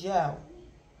out of jail.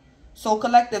 So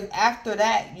collective, after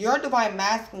that, your divine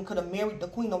masculine could have married the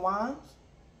Queen of Wands,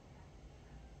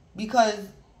 because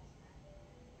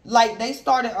like, they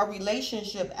started a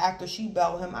relationship after she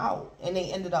bailed him out, and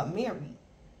they ended up married.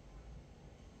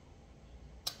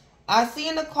 I see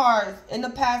in the cards, in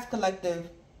the past, collective,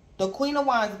 the Queen of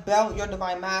Wands bailed your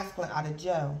divine masculine out of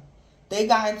jail. They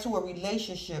got into a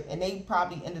relationship, and they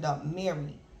probably ended up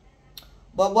married.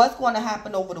 But what's going to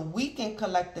happen over the weekend,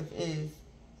 collective, is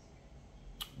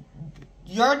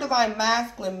your divine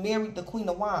masculine married the Queen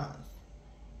of Wands.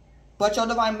 But your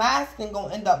divine masculine going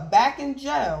to end up back in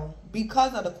jail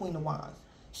because of the Queen of Wands.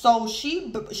 So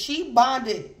she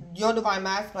bonded your divine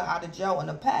masculine out of jail in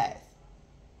the past.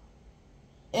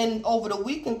 And over the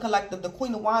weekend, collective, the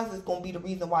Queen of Wands is going to be the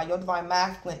reason why your divine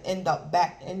masculine end up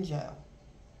back in jail.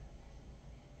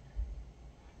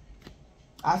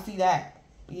 I see that.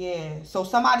 Yeah. So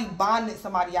somebody bonded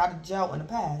somebody out of jail in the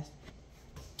past.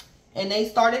 And they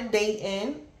started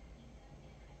dating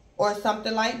or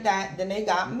something like that. Then they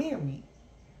got married.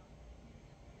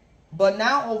 But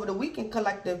now over the weekend,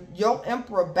 collective, your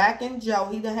Emperor back in jail.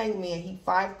 He the Hangman. He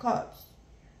 5 cups.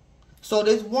 So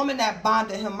this woman that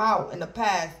bonded him out in the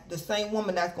past, the same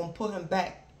woman that's going to put him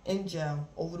back in jail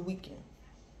over the weekend.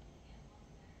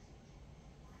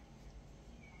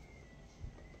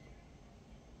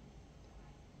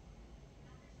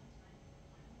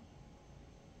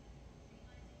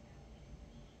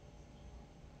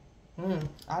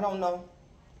 I don't know.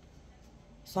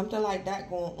 Something like that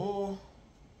going on.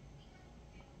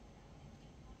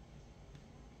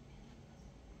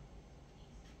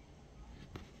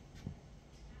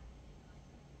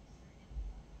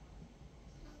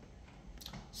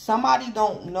 Somebody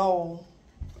don't know.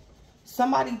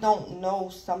 Somebody don't know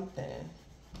something.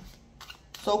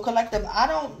 So, collective, I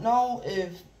don't know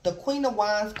if the Queen of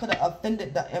Wands could have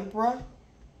offended the Emperor.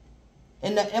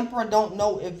 And the Emperor don't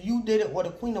know if you did it or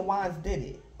the Queen of Wands did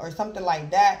it. Or something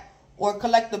like that. Or,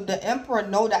 collective, the Emperor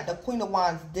know that the Queen of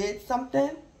Wands did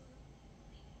something.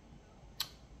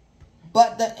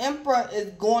 But the Emperor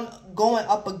is going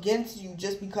up against you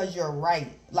just because you're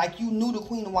right. Like, you knew the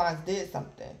Queen of Wands did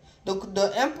something.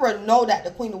 The Emperor know that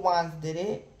the Queen of Wands did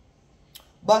it.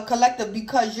 But, collective,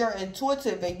 because you're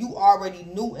intuitive and you already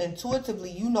knew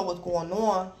intuitively, you know what's going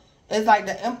on. It's like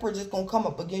the Emperor just going to come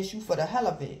up against you for the hell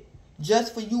of it.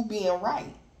 Just for you being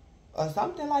right. Or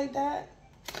something like that.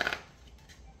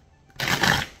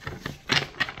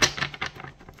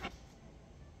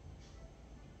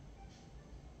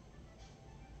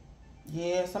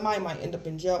 Yeah, somebody might end up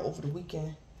in jail over the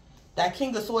weekend. That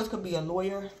King of Swords could be a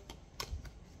lawyer.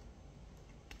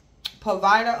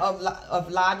 Provider of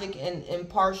logic and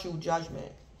impartial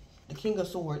judgment. The King of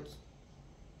Swords.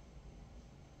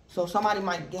 So somebody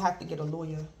might have to get a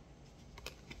lawyer.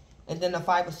 And then the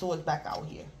Five of Swords back out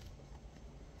here.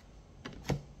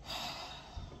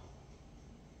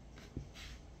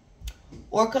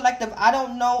 Or collective, I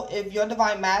don't know if your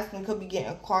Divine Masculine could be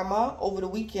getting karma over the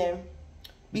weekend.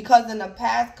 Because in the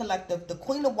past, collective, the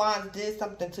Queen of Wands did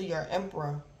something to your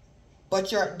Emperor. But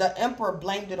the Emperor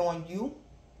blamed it on you.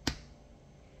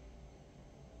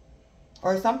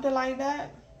 Or something like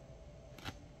that.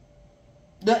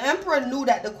 The Emperor knew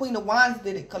that the Queen of Wands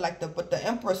did it, collective. But the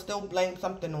Emperor still blamed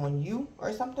something on you.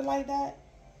 Or something like that.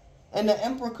 And the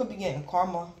Emperor could be getting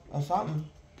karma or something.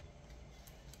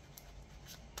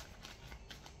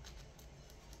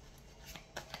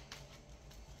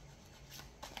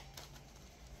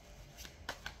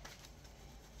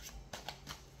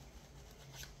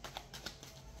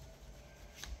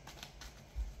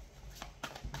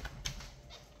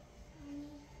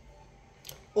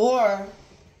 Or,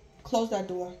 close that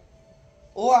door.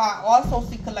 Or I also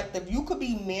see, collective, you could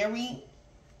be married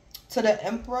to the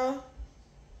Emperor.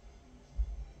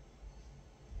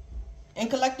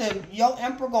 And collective, your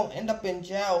Emperor gonna end up in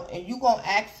jail. And you gonna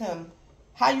ask him,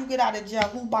 how you get out of jail?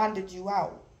 Who bonded you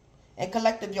out? And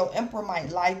collective, your Emperor might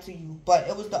lie to you. But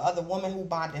it was the other woman who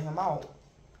bonded him out.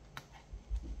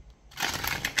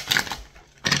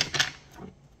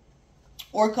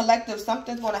 Or collective,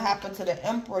 something's going to happen to the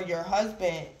Emperor, your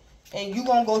husband, and you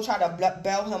going to go try to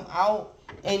bail him out,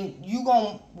 and you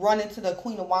going to run into the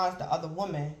Queen of Wands, the other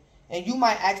woman, and you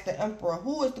might ask the Emperor,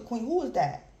 who is the Queen? Who is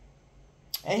that?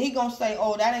 And he going to say,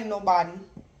 oh, that ain't nobody,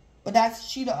 but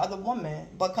she the other woman.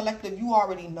 But collective, you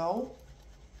already know.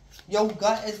 Your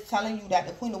gut is telling you that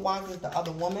the Queen of Wands is the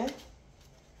other woman.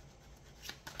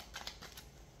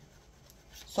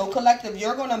 So collective,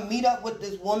 you're going to meet up with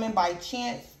this woman by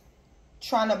chance,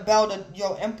 trying to bail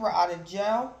your Emperor out of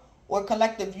jail. Or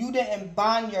collective, you didn't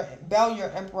bail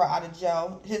your Emperor out of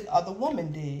jail. His other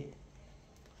woman did.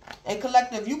 And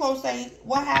collective, you gonna say,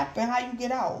 what happened? How you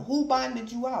get out? Who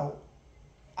bonded you out?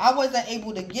 I wasn't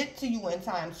able to get to you in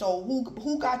time. So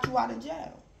who got you out of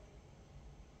jail?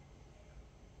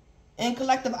 And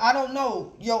collective, I don't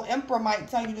know. Your Emperor might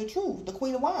tell you the truth. The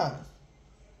Queen of Wands.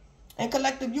 And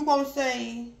collective, you gonna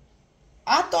say,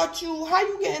 how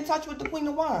you get in touch with the Queen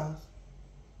of Wands?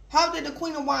 How did the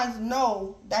Queen of Wands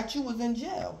know that you was in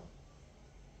jail?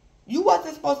 You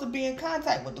wasn't supposed to be in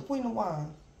contact with the Queen of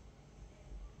Wands.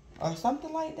 Or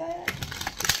something like that.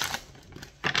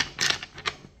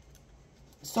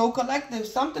 So collective,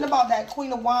 something about that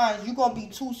Queen of Wands, you're going to be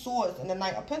 2 swords in the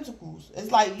Knight of Pentacles.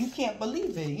 It's like you can't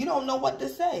believe it. You don't know what to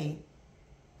say.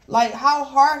 Like, how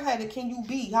hard-headed can you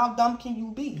be? How dumb can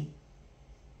you be?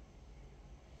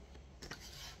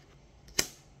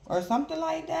 Or something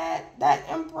like that. That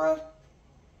Emperor.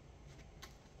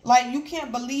 Like, you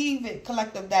can't believe it,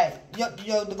 collective, that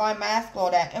your Divine Masculine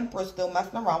or that Emperor still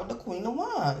messing around with the Queen of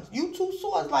Wands. You 2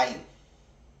 swords, like,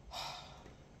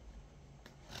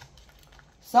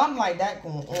 something like that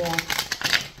going on.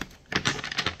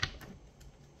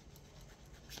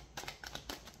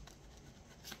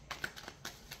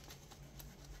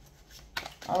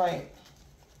 All right.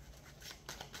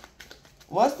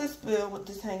 What's the spill with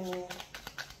this hangman?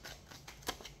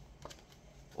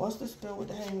 What's the spill with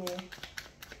the hangman?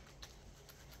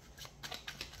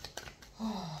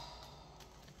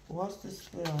 What's the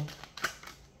spill?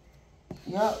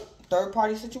 Yup, third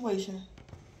party situation.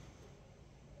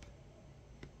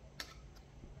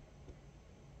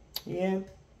 Yeah.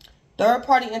 Third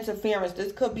party interference.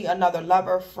 This could be another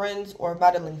lover, friends, or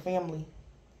meddling family.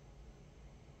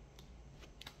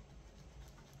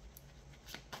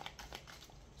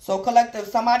 So collective,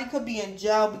 somebody could be in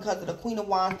jail because of the Queen of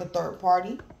Wands, the third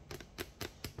party.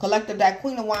 Collective, that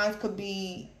Queen of Wands could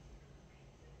be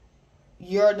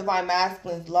your divine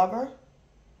masculine's lover,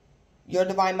 your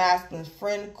divine masculine's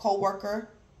friend, co-worker,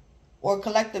 or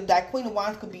collective, that Queen of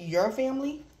Wands could be your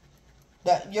family.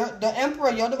 The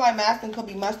Emperor, your divine masculine, could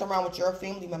be messed around with your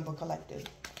family member collective.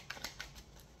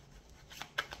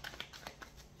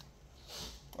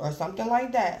 Or something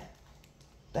like that.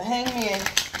 The Hangman,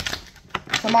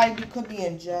 somebody could be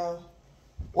in jail.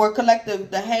 Or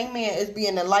collective, the Hangman is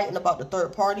being enlightened about the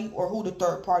third party or who the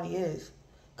third party is.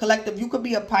 Collective, you could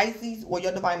be a Pisces or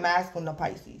your divine masculine a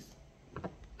Pisces.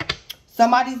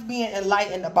 Somebody's being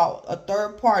enlightened about a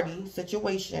third party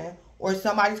situation, or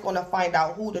somebody's going to find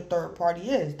out who the third party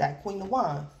is, that Queen of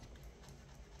Wands.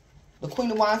 The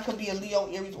Queen of Wands could be a Leo,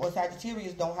 Aries, or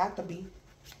Sagittarius, don't have to be.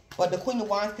 But the Queen of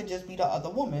Wands could just be the other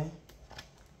woman.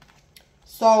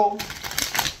 So,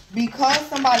 because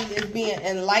somebody is being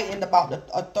enlightened about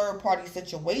a third party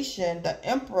situation, the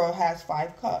Emperor has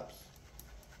 5 cups.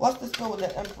 What's the skill with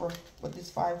the Emperor with these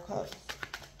 5 cups?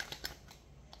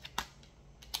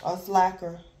 A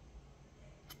slacker.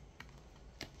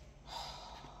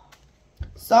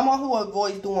 Someone who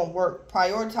avoids doing work,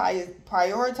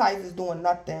 prioritizes doing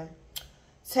nothing,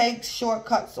 takes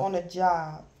shortcuts on a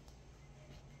job.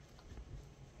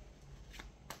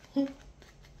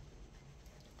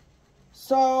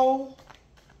 So,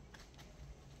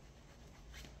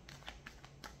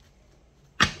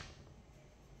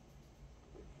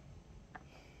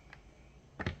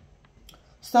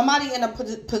 somebody in a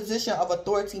position of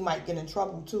authority might get in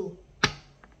trouble too.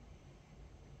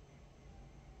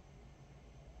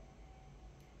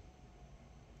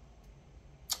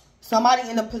 Somebody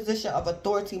in a position of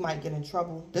authority might get in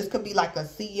trouble. This could be like a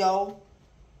CEO,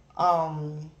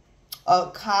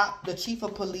 a cop, the chief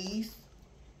of police.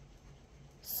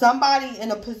 Somebody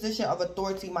in a position of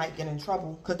authority might get in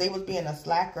trouble because they was being a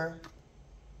slacker.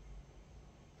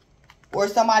 Or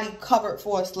somebody covered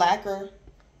for a slacker.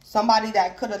 Somebody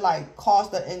that could have like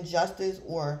caused an injustice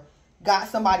or got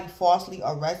somebody falsely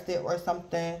arrested or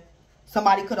something.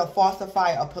 Somebody could have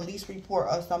falsified a police report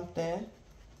or something.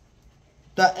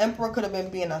 The Emperor could have been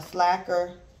being a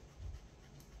slacker.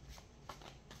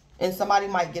 And somebody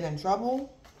might get in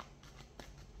trouble.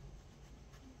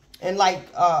 And like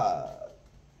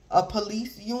a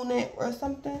police unit or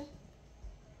something.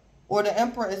 Or the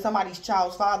Emperor is somebody's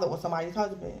child's father or somebody's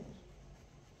husband.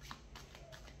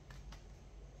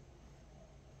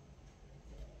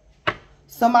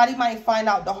 Somebody might find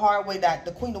out the hard way that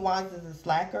the Queen of Wands is a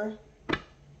slacker.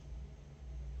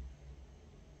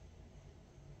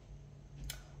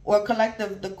 Or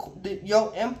collective,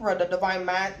 your Emperor,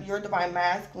 your divine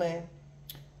masculine,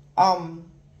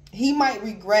 he might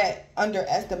regret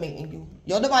underestimating you.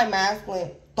 Your divine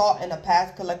masculine thought in the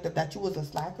past, collective, that you was a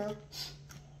slacker.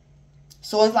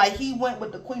 So it's like he went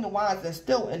with the Queen of Wands and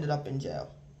still ended up in jail.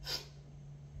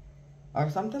 Or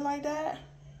something like that.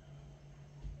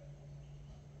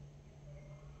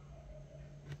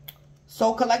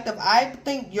 So, collective, I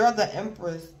think you're the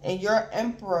Empress and your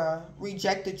Emperor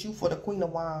rejected you for the Queen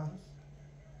of Wands.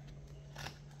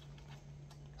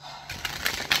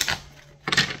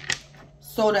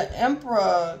 So, the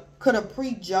Emperor could have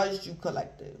prejudged you,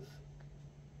 collective,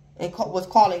 and was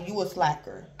calling you a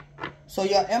slacker. So,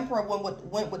 your Emperor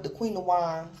went with the Queen of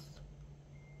Wands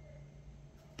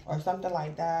or something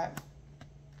like that.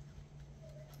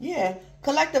 Yeah,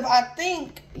 collective, I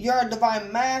think your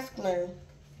divine masculine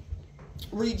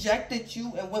rejected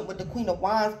you and went with the Queen of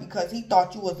Wands because he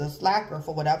thought you was a slacker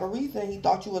for whatever reason. He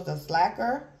thought you was a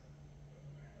slacker.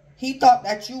 He thought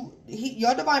that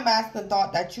your divine masculine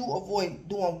thought that you avoid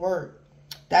doing work,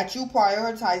 that you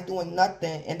prioritize doing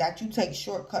nothing, and that you take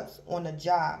shortcuts on the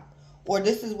job. Or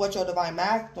this is what your divine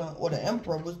masculine or the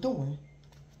Emperor was doing.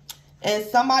 And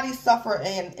somebody suffered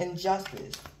an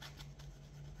injustice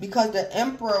because the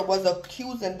Emperor was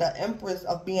accusing the Empress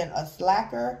of being a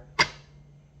slacker.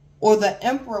 Or the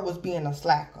Emperor was being a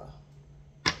slacker.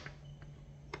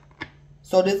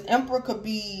 So this Emperor could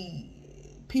be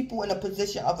people in a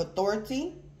position of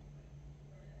authority.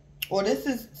 Or this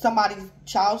is somebody's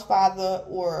child's father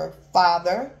or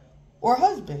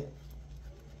husband.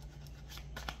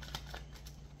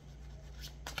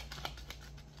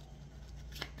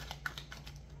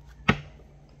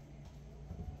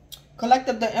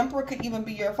 Collective, the Emperor could even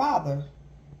be your father.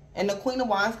 And the Queen of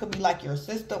Wands could be like your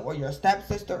sister or your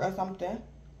stepsister or something.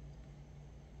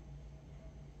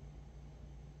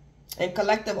 And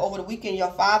collective, over the weekend,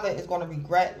 your father is going to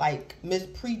regret like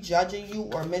prejudging you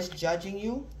or misjudging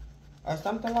you or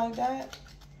something like that.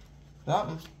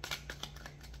 Something.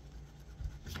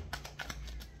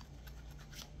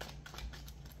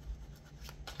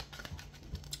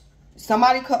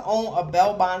 Somebody could own a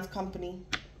bail bonds company,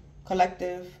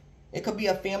 collective. It could be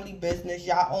a family business.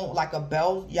 Y'all own like a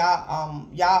bell.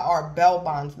 Y'all are bell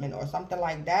bondsmen or something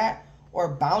like that, or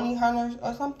bounty hunters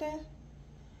or something.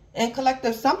 And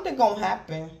collective, something gonna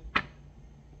happen.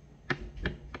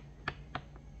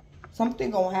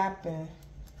 Something gonna happen.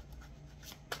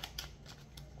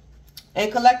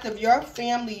 And collective, your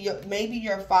family, maybe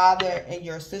your father and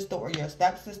your sister or your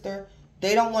stepsister,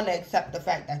 they don't want to accept the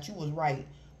fact that you was right.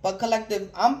 But collective,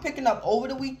 I'm picking up over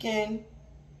the weekend,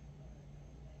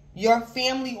 your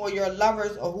family or your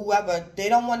lovers or whoever, they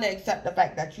don't want to accept the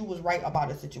fact that you was right about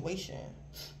a situation.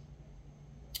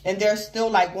 And they're still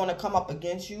like going to come up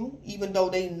against you, even though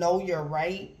they know you're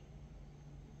right.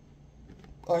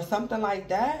 Or something like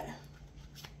that.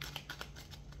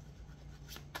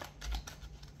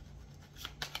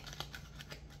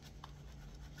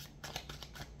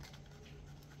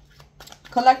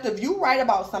 Collective, you right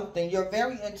about something. You're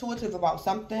very intuitive about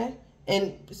something.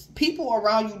 And people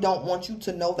around you don't want you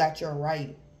to know that you're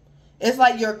right. It's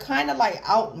like you're kind of like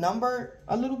outnumbered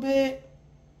a little bit.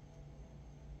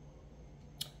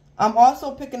 I'm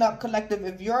also picking up, collective,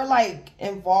 if you're like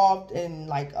involved in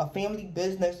like a family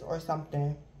business or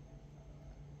something.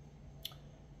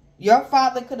 Your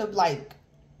father could have like,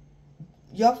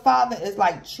 your father is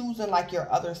like choosing like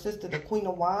your other sister, the Queen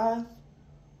of Wands.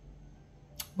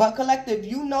 But collective,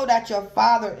 you know that your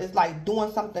father is like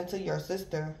doing something to your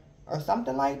sister or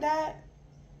something like that.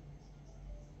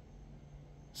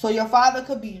 So your father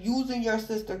could be using your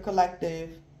sister,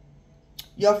 collective.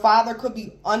 Your father could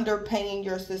be underpaying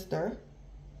your sister.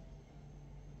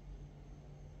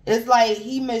 It's like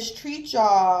he mistreats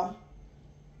y'all.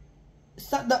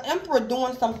 So the Emperor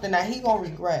doing something that he gonna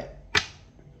regret.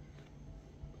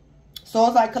 So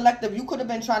it's like, collective, you could have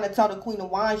been trying to tell the Queen of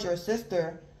Wands, your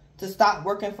sister, to stop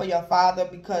working for your father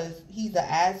because he's an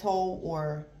asshole,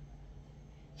 or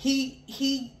he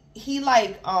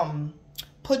like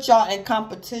put y'all in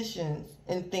competitions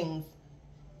and things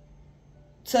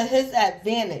to his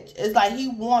advantage. It's like he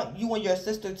want you and your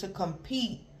sister to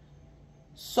compete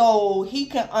so he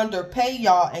can underpay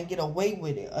y'all and get away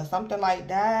with it or something like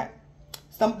that.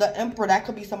 The Emperor, that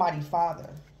could be somebody's father.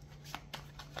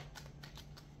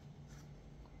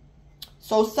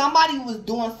 So somebody was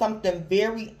doing something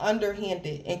very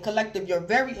underhanded. And collective, you're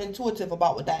very intuitive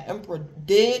about what that Emperor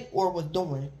did or was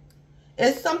doing.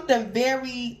 It's something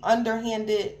very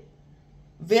underhanded,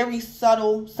 very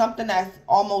subtle, something that's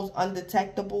almost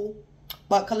undetectable.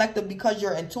 But collective, because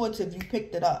you're intuitive, you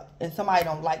picked it up. And somebody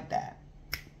don't like that.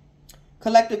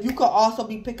 Collective, you could also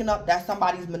be picking up that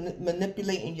somebody's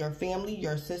manipulating your family,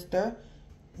 your sister.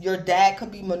 Your dad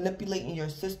could be manipulating your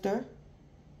sister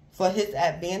for his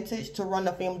advantage to run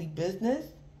a family business.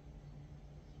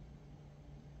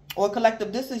 Or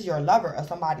collective, this is your lover or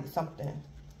somebody, something.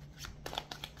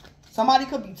 Somebody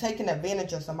could be taking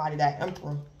advantage of somebody, that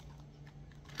Emperor.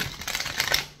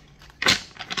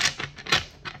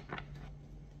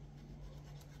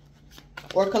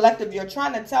 Or collective, you're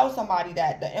trying to tell somebody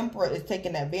that the Emperor is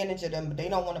taking advantage of them, but they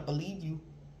don't want to believe you.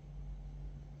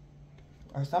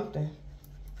 Or something.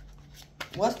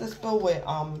 What's the spell with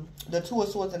the Two of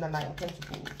Swords and the Knight of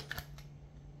Pentacles?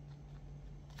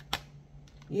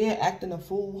 Yeah, acting a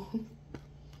fool.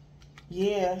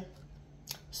 Yeah.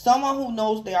 Someone who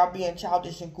knows they are being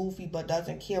childish and goofy but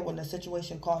doesn't care when the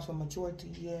situation calls for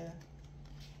maturity. Yeah.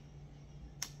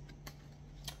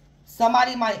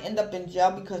 Somebody might end up in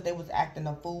jail because they was acting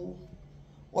a fool.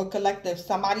 Or collective,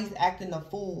 somebody's acting a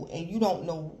fool and you don't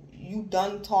know. You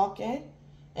done talking.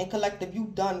 And collective,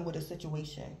 you done with a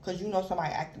situation. Because you know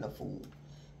somebody acting a fool.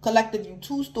 Collective, you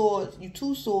two swords.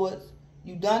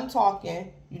 You done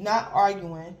talking. You not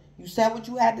arguing. You said what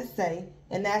you had to say.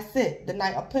 And that's it. The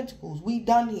Knight of Pentacles. We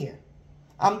done here.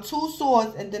 I'm Two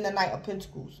Swords and then the Knight of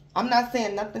Pentacles. I'm not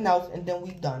saying nothing else and then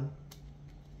we done.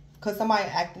 Because somebody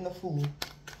acting a fool.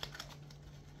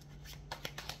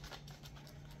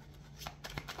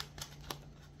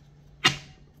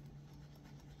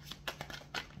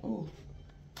 Ooh.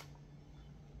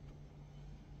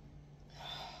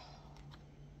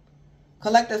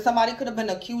 Collective, somebody could have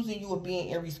been accusing you of being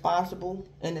irresponsible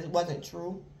and it wasn't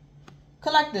true.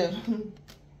 Collective,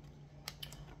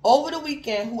 over the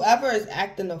weekend, whoever is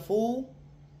acting a fool,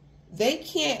 they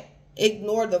can't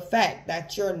ignore the fact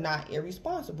that you're not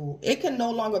irresponsible. It can no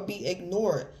longer be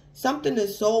ignored. Something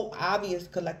is so obvious,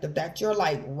 collective, that you're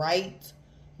like right.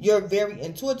 You're very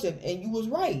intuitive and you was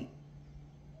right.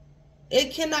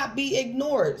 It cannot be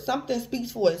ignored. Something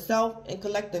speaks for itself, and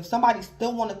collective, somebody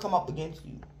still want to come up against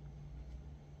you.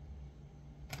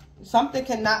 Something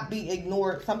cannot be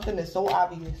ignored. Something is so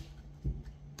obvious.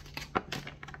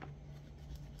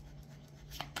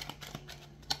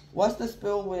 What's the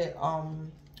spell with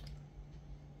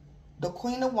the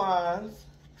Queen of Wands,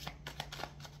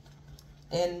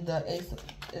 and the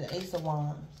Ace of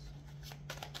Wands.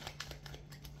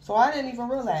 So I didn't even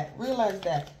realize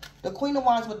that. The Queen of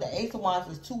Wands with the Ace of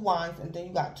Wands is 2 wands, and then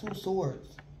you got 2 swords.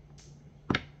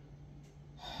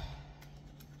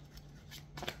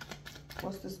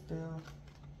 What's the spell?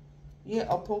 Yeah,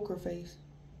 a poker face.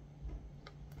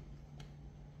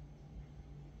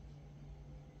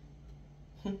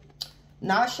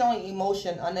 Not showing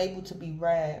emotion, unable to be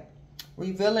read.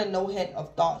 Revealing no hint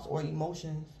of thoughts or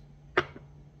emotions.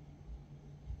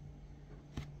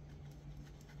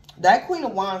 That Queen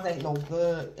of Wands ain't no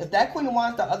good. If that Queen of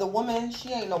Wands the other woman,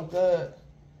 she ain't no good.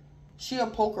 She a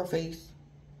poker face.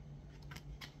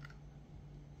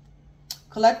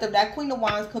 Collective, that Queen of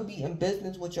Wands could be in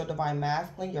business with your divine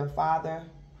masculine, your father.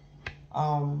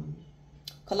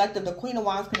 Collective, the Queen of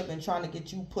Wands could have been trying to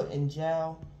get you put in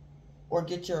jail. Or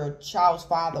get your child's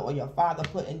father or your father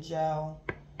put in jail.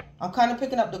 I'm kind of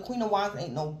picking up the Queen of Wands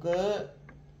ain't no good.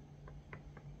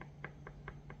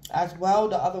 As well,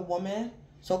 the other woman.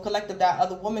 So collective, that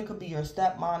other woman could be your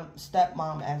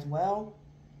stepmom as well.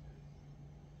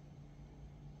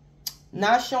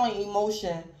 Not showing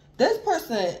emotion. This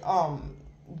person,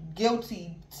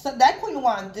 guilty. So that Queen of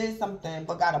Wands did something,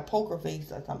 but got a poker face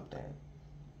or something.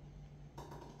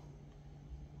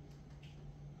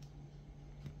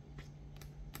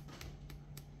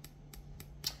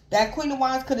 That Queen of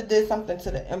Wands could have did something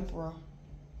to the Emperor.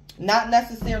 Not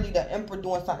necessarily the Emperor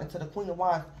doing something to the Queen of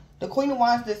Wands. The Queen of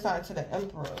Wands did something to the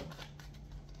Emperor.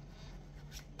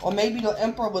 Or maybe the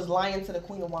Emperor was lying to the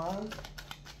Queen of Wands.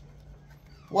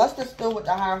 What's the spill with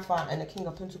the Hierophant and the King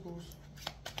of Pentacles?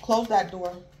 Close that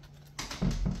door.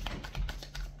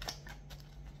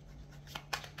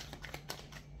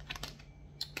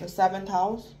 The 7th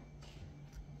house.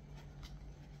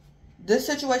 This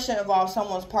situation involves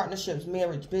someone's partnerships,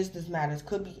 marriage, business matters.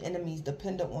 Could be enemies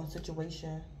dependent on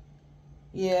situation.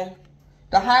 Yeah.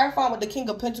 The Hierophant with the King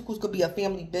of Pentacles could be a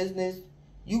family business.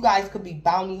 You guys could be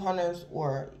bounty hunters,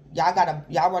 or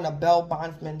y'all run a bail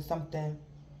bondsman, something.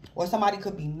 Or somebody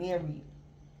could be married.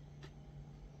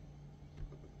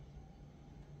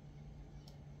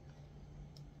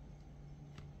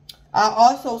 I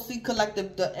also see,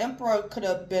 collective, the Emperor could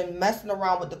have been messing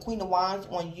around with the Queen of Wands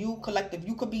on you. Collective,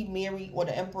 you could be married, or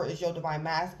the Emperor is your divine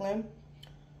masculine.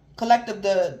 Collective,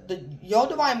 your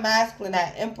divine masculine,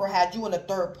 that Emperor had you in a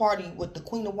third party with the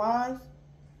Queen of Wands.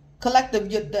 Collective,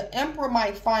 the Emperor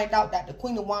might find out that the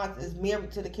Queen of Wands is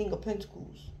married to the King of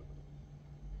Pentacles.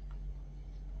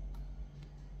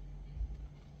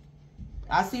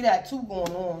 I see that too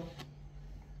going on.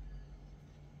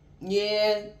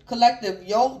 Yeah, collective,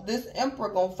 this Emperor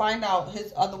gonna find out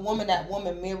his other woman, that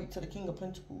woman married to the King of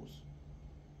Pentacles.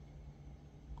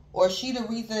 Or she the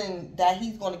reason that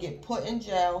he's gonna get put in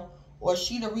jail. Or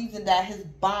she the reason that his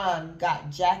bond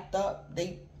got jacked up.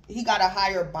 He got a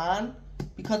higher bond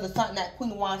because of something that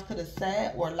Queen of Wands could have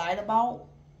said or lied about.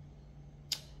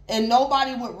 And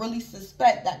nobody would really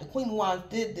suspect that the Queen of Wands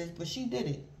did this, but she did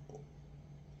it.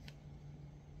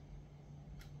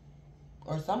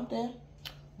 Or something.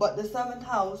 But the 7th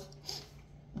house,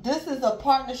 this is a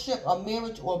partnership, a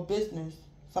marriage, or business.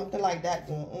 Something like that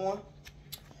going on.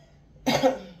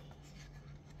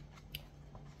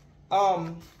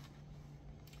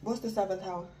 What's the 7th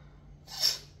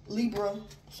house? Libra.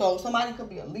 So somebody could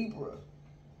be a Libra.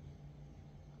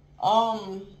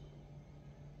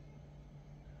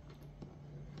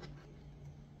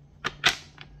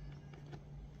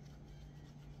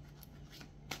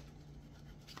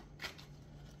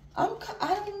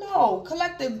 I don't know.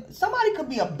 Collective, somebody could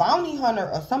be a bounty hunter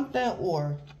or something,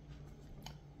 or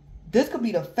this could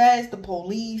be the feds, the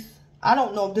police. I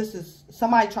don't know if this is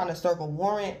somebody trying to serve a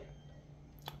warrant.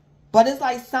 But it's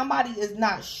like somebody is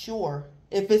not sure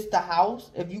if it's the house,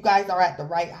 if you guys are at the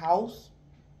right house.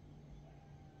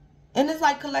 And it's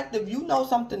like, collective, you know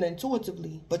something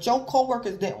intuitively, but your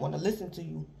co-workers didn't want to listen to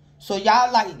you. So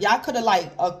y'all could have,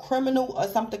 like, a criminal or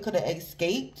something could have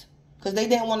escaped because they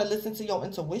didn't want to listen to your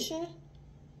intuition.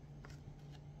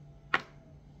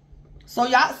 So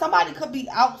somebody could be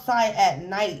outside at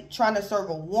night trying to serve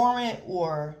a warrant,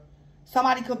 or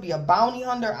somebody could be a bounty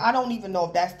hunter. I don't even know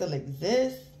if that still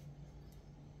exists.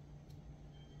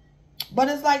 But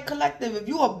it's like, collective, if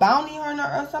you a bounty hunter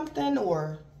or something,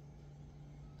 or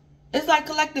it's like,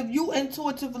 collective, you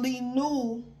intuitively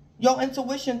knew, your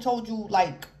intuition told you,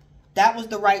 like, that was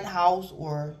the right house,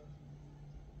 or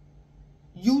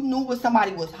you knew what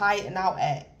somebody was hiding out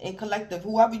at. And collective,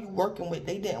 whoever you working with,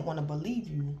 they didn't want to believe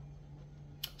you.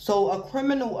 So a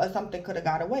criminal or something could have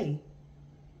got away.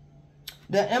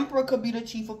 The Emperor could be the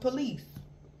chief of police.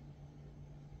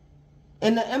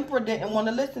 And the Emperor didn't want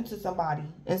to listen to somebody.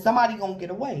 And somebody going to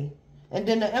get away. And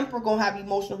then the Emperor going to have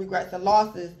emotional regrets and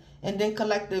losses. And then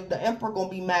collective, the Emperor going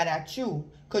to be mad at you.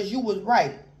 Because you was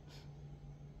right.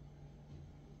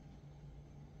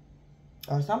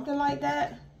 Or something like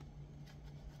that.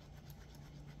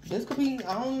 This could be,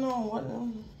 I don't know. What?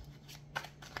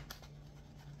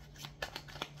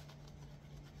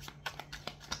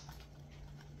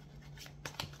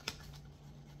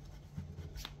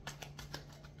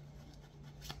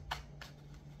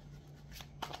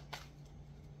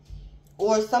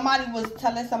 Or somebody was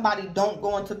telling somebody, don't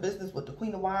go into business with the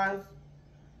Queen of Wands.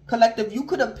 Collective, you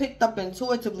could have picked up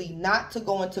intuitively not to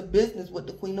go into business with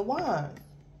the Queen of Wands.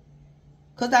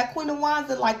 Because that Queen of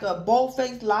Wands is like a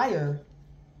bold-faced liar.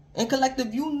 And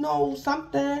collective, you know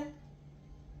something.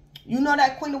 You know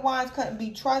that Queen of Wands couldn't be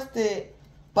trusted.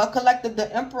 But collective,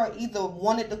 the Emperor either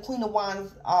wanted the Queen of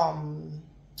Wands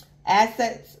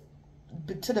assets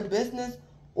to the business.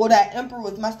 Or that Emperor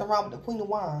was messing around with the Queen of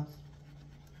Wands.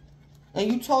 And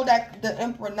you told that the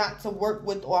Emperor not to work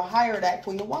with or hire that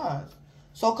Queen of Wands.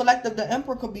 So collective, the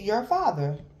Emperor could be your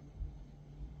father.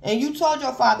 And you told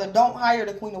your father, don't hire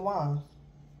the Queen of Wands.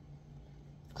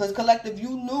 Because collective,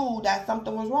 you knew that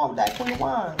something was wrong with that Queen of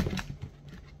Wands.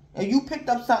 And you picked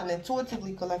up something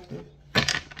intuitively, collective.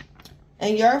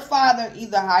 And your father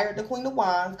either hired the Queen of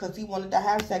Wands because he wanted to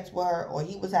have sex with her, or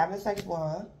he was having sex with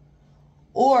her.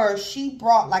 Or she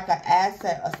brought like an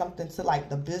asset or something to like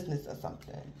the business or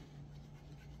something.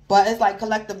 But it's like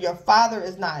collective, your father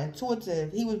is not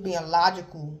intuitive. He was being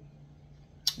logical.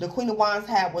 The Queen of Wands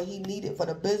had what he needed for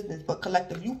the business. But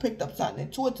collective, you picked up something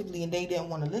intuitively and they didn't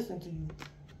want to listen to you.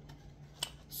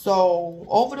 So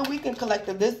over the weekend,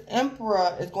 collective, this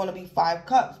Emperor is going to be 5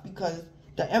 cups because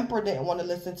the Emperor didn't want to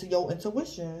listen to your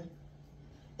intuition.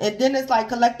 And then it's like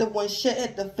collective, when shit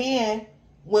hit the fan,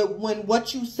 when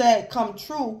what you said come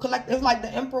true, collective, it's like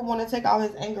the Emperor want to take out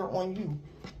his anger on you.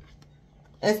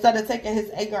 Instead of taking his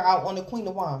anger out on the Queen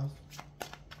of Wands.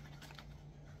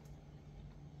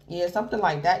 Yeah, something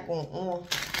like that going on.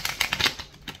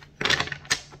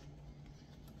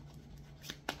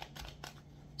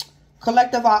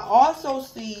 Collective, I also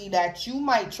see that you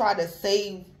might try to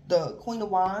save the Queen of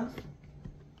Wands.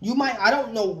 You might, I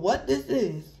don't know what this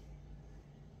is.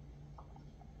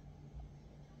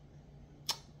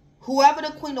 Whoever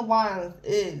the Queen of Wands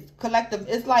is, collective,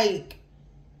 it's like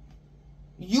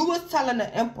you was telling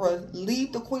the Emperor,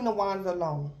 leave the Queen of Wands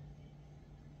alone.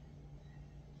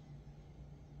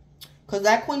 Because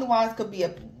that Queen of Wands could be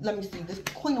a, let me see, this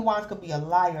Queen of Wands could be a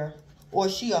liar. Or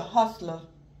she a hustler.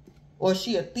 Or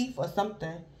she a thief or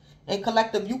something. And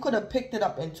collective, you could have picked it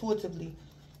up intuitively.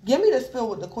 Give me the spill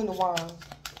with the Queen of Wands.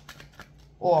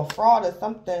 Or a fraud or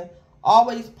something.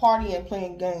 Always partying,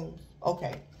 playing games.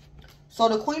 Okay. So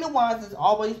the Queen of Wands is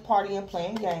always partying,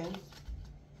 playing games.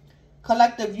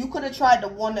 Collective, you could have tried to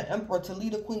warn the Emperor to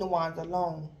leave the Queen of Wands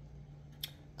alone.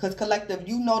 Because collective,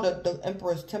 you know the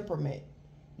Emperor's temperament.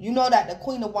 You know that the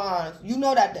Queen of Wands, you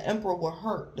know that the Emperor will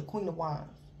hurt the Queen of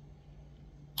Wands.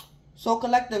 So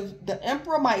collective, the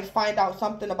Emperor might find out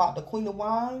something about the Queen of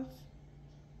Wands.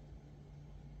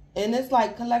 And it's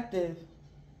like collective,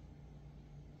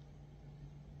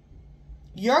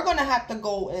 you're going to have to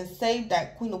go and save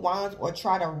that Queen of Wands or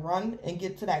try to run and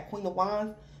get to that Queen of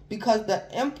Wands. Because the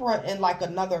Emperor and like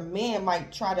another man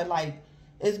might try to like,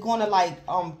 is going to like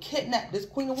kidnap this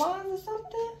Queen of Wands or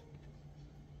something.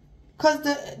 Because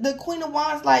the Queen of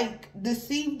Wands like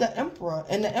deceived the Emperor.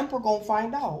 And the Emperor going to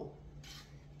find out.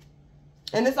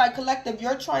 And it's like collective,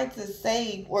 you're trying to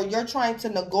save or you're trying to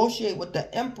negotiate with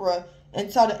the Emperor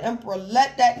and tell the Emperor,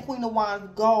 let that Queen of Wands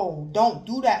go. Don't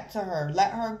do that to her.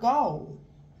 Let her go.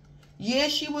 Yeah,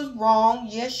 she was wrong.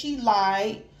 Yeah, she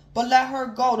lied. But let her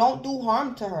go. Don't do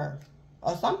harm to her.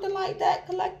 Or something like that,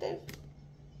 collective.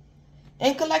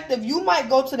 And collective, you might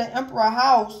go to the Emperor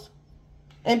house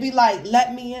and be like,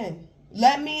 let me in.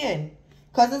 Let me in.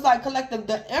 Because it's like collective,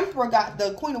 the Emperor got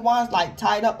the Queen of Wands like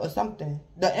tied up or something.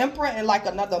 The Emperor and like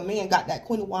another man got that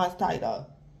Queen of Wands tied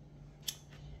up.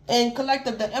 And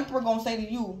collective, the Emperor gonna say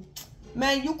to you,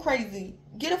 man, you crazy.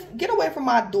 Get away from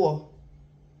my door.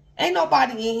 Ain't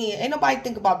nobody in here. Ain't nobody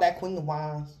think about that Queen of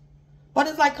Wands. But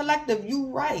it's like collective, you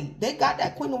right. They got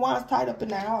that Queen of Wands tied up in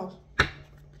their house.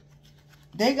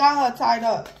 They got her tied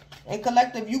up. And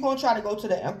collective, you gonna try to go to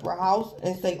the Emperor house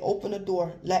and say, open the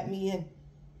door. Let me in.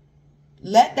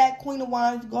 Let that Queen of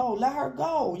Wands go. Let her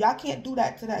go. Y'all can't do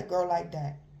that to that girl like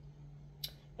that.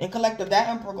 And collective, that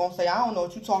Emperor gonna say, I don't know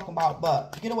what you talking about,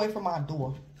 but get away from my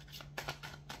door.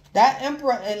 That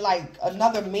Emperor and like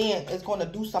another man is gonna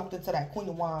do something to that Queen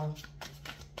of Wands.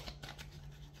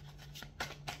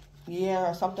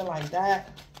 Yeah, or something like that.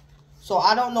 So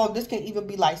I don't know if this can even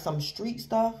be like some street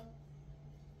stuff.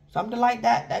 Something like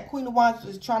that. That Queen of Wands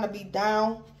is trying to be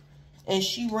down. And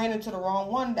she ran into the wrong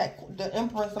one. That the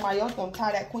Emperor and somebody else going to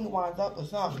tie that Queen of Wands up or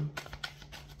something.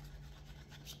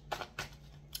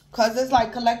 Because it's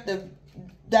like collective.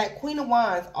 That Queen of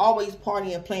Wands always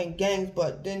partying, playing games.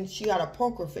 But then she got a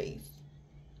poker face.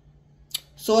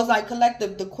 So it's like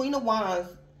collective. The Queen of Wands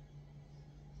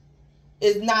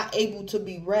is not able to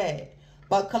be read.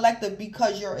 But collective,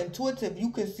 because you're intuitive, you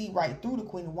can see right through the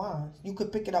Queen of Wands. You can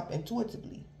pick it up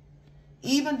intuitively.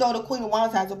 Even though the Queen of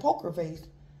Wands has a poker face,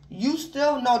 you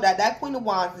still know that that Queen of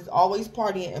Wands is always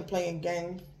partying and playing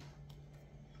games.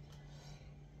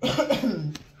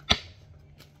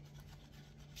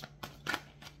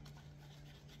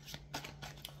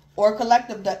 Or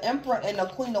collective, the Emperor and the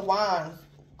Queen of Wands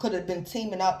could have been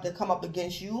teaming up to come up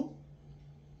against you.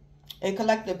 And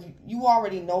collective, you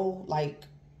already know, like,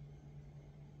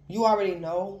 you already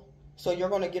know, so you're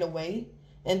going to get away.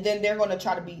 And then they're going to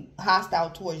try to be hostile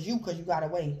towards you because you got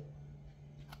away.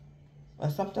 Or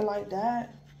something like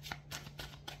that.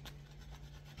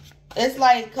 It's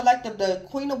like, collective, the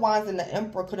Queen of Wands and the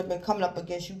Emperor could have been coming up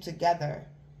against you together.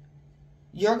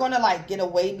 You're going to, like, get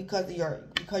away because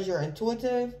you're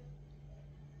intuitive.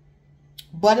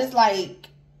 But it's like,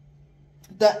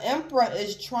 the Emperor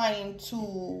is trying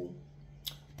to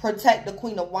protect the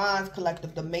Queen of Wands,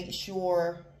 collective, to make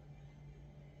sure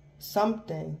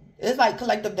something. It's like,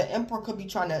 collective, the Emperor could be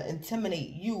trying to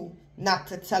intimidate you not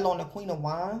to tell on the Queen of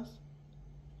Wands.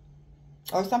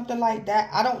 Or something like that.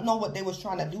 I don't know what they was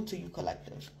trying to do to you,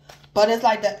 collective. But it's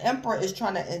like the Emperor is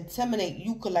trying to intimidate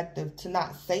you, collective, to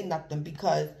not say nothing.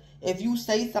 Because if you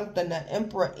say something, the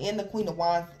Emperor and the Queen of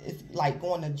Wands is like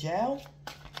going to jail.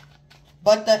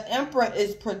 But the Emperor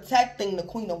is protecting the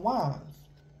Queen of Wands.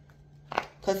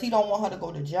 Because he don't want her to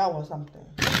go to jail or something.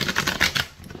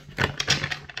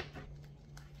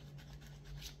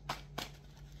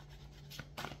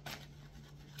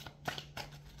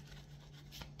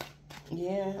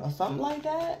 Yeah, or something like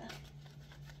that.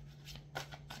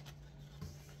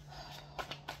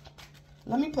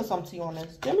 Let me put some tea on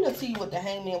this. Give me the tea with the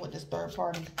Hangman with this third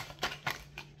party.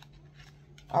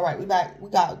 All right, we back. We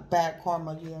got bad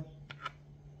karma here.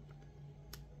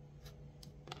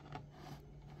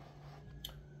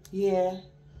 Yeah.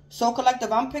 So,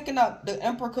 collective, I'm picking up the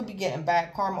Emperor could be getting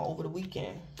bad karma over the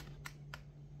weekend.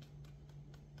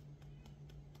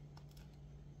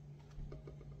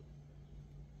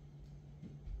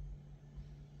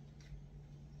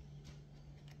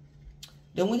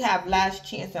 Then we have last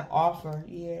chance and offer.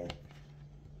 Yeah.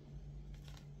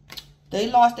 They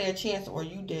lost their chance or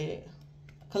you did.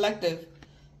 Collective.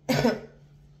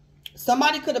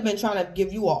 Somebody could have been trying to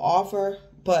give you an offer,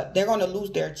 but they're going to lose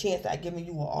their chance at giving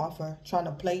you an offer, trying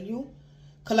to play you.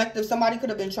 Collective, somebody could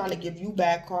have been trying to give you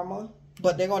bad karma,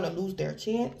 but they're going to lose their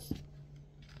chance.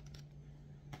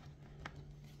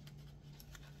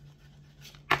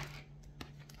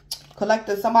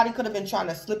 Collective, somebody could have been trying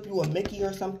to slip you a Mickey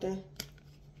or something.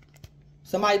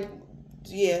 Somebody,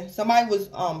 yeah, somebody was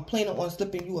planning on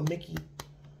slipping you a Mickey.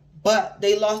 But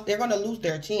they lost, they're going to lose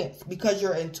their chance because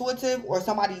you're intuitive or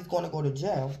somebody's going to go to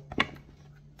jail.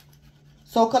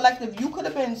 So, collective, you could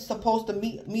have been supposed to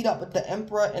meet up with the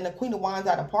Emperor and the Queen of Wands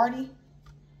at a party.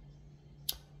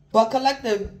 But,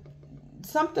 collective,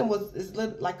 something is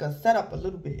like a setup a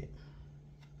little bit.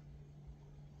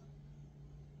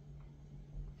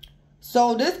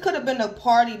 So, this could have been a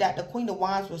party that the Queen of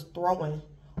Wands was throwing.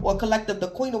 Or, collective, the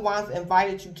Queen of Wands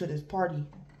invited you to this party.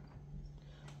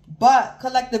 But,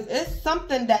 collective, it's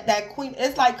something that Queen...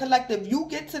 It's like, collective, you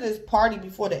get to this party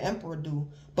before the Emperor do.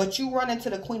 But you run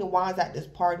into the Queen of Wands at this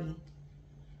party.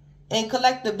 And,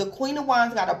 collective, the Queen of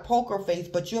Wands got a poker face.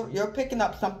 But you're picking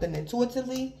up something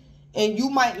intuitively. And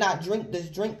you might not drink this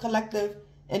drink, collective.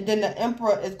 And then the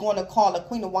Emperor is going to call the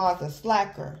Queen of Wands a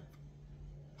slacker.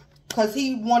 Because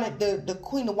he wanted the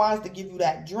Queen of Wands to give you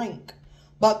that drink.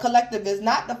 But, collective, it's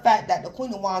not the fact that the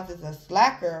Queen of Wands is a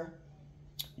slacker.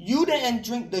 You didn't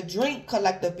drink the drink,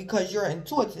 collective, because you're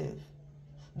intuitive.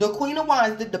 The Queen of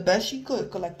Wands did the best she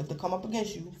could, collective, to come up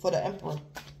against you for the Emperor.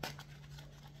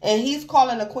 And he's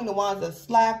calling the Queen of Wands a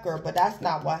slacker, but that's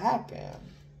not what happened.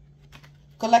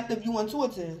 Collective, you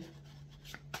intuitive.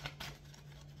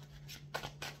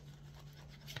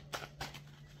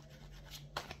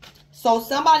 So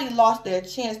somebody lost their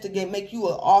chance to make you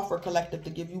an offer, collective, to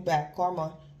give you back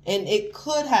karma. And it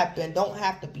could happen, don't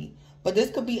have to be. But this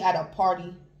could be at a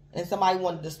party and somebody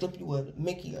wanted to slip you a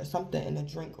Mickey or something in a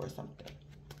drink or something.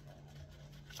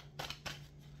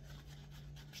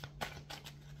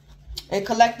 And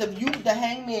collective, you, the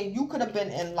Hangman, you could have been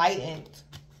enlightened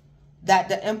that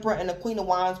the Emperor and the Queen of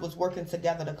Wands was working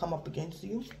together to come up against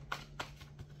you.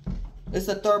 It's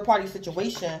a third party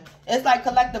situation. It's like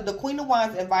collective. The Queen of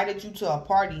Wands invited you to a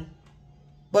party,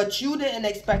 but you didn't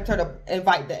expect her to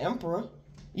invite the Emperor.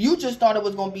 You just thought it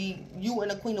was going to be you and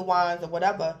the Queen of Wands or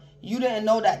whatever. You didn't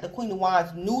know that the Queen of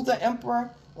Wands knew the Emperor,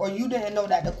 or you didn't know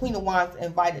that the Queen of Wands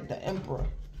invited the Emperor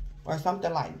or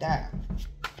something like that.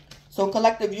 So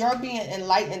collective, you're being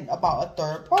enlightened about a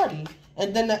third party.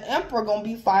 And then the Emperor going to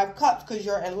be 5 cups because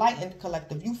you're enlightened,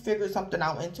 collective. You figured something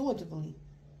out intuitively.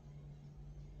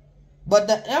 But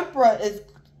the Emperor is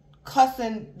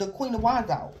cussing the Queen of Wands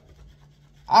out.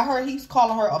 I heard he's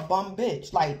calling her a bum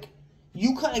bitch. Like,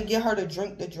 you couldn't get her to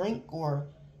drink the drink, or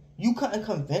you couldn't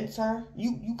convince her.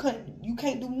 You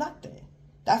can't do nothing.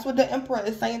 That's what the Emperor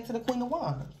is saying to the Queen of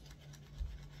Wands.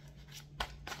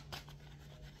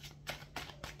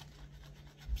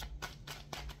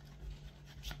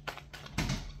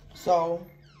 So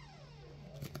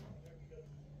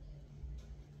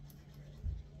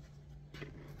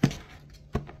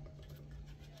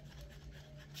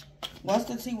what's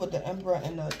the tea with the Emperor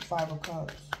and the 5 of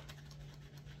Cups?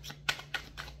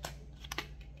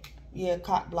 Yeah,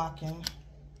 cock blocking.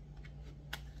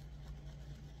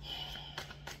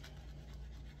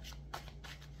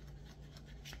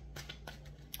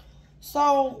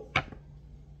 So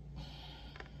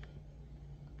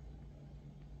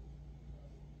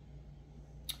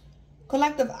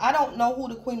collective, I don't know who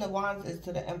the Queen of Wands is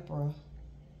to the Emperor.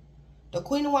 The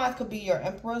Queen of Wands could be your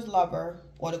Emperor's lover,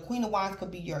 or the Queen of Wands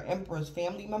could be your Emperor's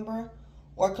family member,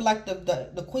 or collective,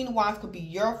 the Queen of Wands could be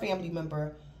your family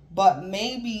member, but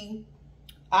maybe,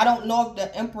 I don't know if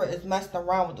the Emperor is messing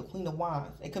around with the Queen of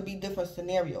Wands. It could be different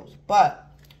scenarios,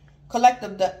 but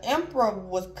collective, the Emperor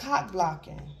was cock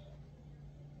blocking.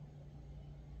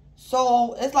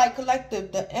 So it's like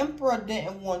collective, the Emperor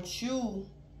didn't want you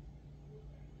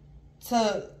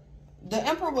to, the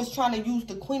Emperor was trying to use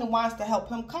the Queen of Wands to help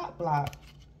him cock block.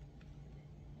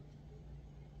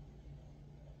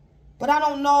 But I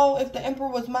don't know if the Emperor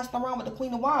was messing around with the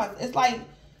Queen of Wands. It's like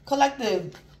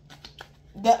collective,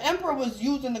 the Emperor was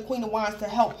using the Queen of Wands to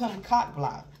help him cock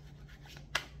block.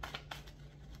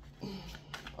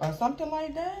 Or something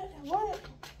like that. What?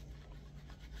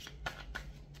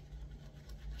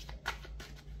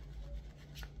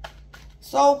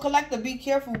 So, collective, be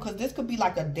careful, because this could be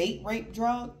like a date rape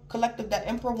drug. Collective, the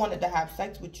Emperor wanted to have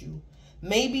sex with you.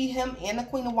 Maybe him and the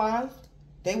Queen of Wands,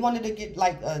 they wanted to get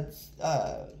like a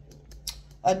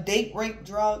date rape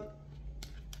drug.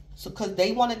 So, because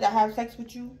they wanted to have sex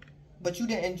with you, but you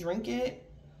didn't drink it.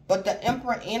 But the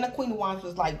Emperor and the Queen of Wands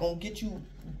was like going to get you,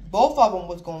 both of them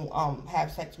was going to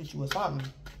have sex with you or something.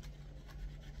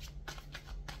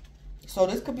 So,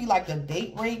 this could be like a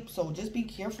date rape, so just be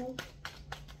careful.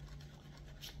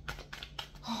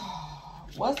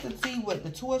 What's the tea with the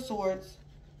 2 of Swords,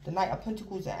 the Knight of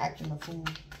Pentacles, and acting a fool?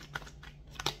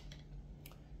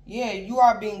 Yeah, you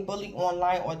are being bullied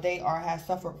online, or they have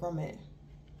suffered from it.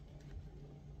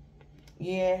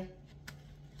 Yeah.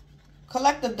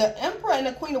 Collective, the Emperor and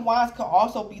the Queen of Wands could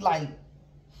also be like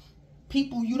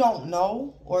people you don't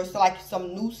know, or it's like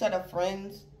some new set of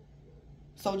friends.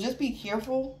 So just be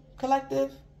careful,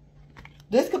 collective.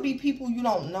 This could be people you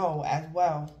don't know as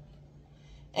well.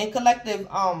 And collective,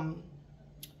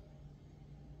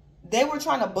 they were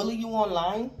trying to bully you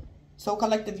online. So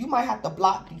collective, you might have to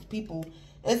block these people.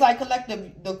 It's like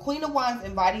collective, the Queen of Wands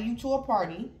invited you to a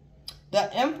party.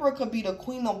 The Emperor could be the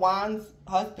Queen of Wands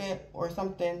husband or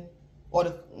something. Or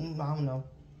the, I don't know.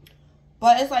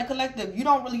 But it's like collective, you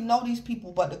don't really know these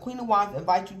people, but the Queen of Wands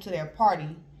invite you to their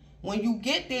party. When you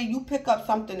get there, you pick up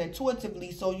something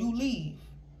intuitively, so you leave.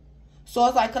 So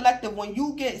it's like collective, when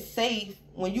you get safe,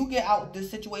 when you get out this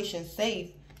situation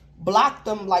safe, block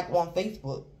them like on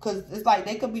Facebook. Because it's like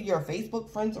they could be your Facebook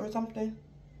friends or something.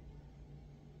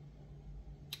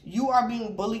 You are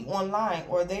being bullied online,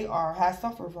 or they have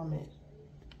suffered from it.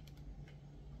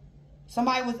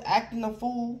 Somebody was acting a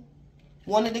fool,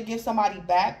 wanted to give somebody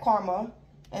bad karma,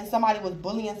 and somebody was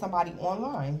bullying somebody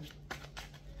online.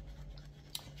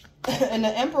 And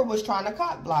the Emperor was trying to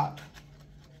cock block.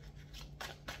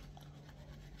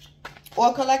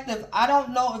 Or collective, I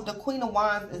don't know if the Queen of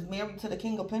Wands is married to the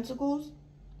King of Pentacles.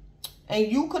 And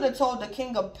you could have told the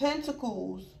King of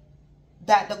Pentacles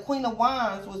that the Queen of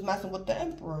Wands was messing with the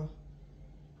Emperor.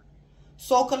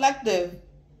 So collective,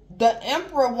 the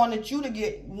Emperor wanted you to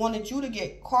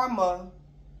get karma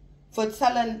for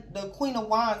telling the Queen of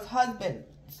Wands husband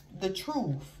the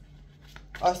truth.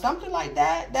 Or something like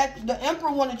that. That the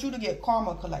Emperor wanted you to get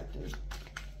karma, collective.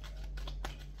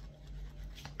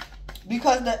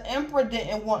 Because the Emperor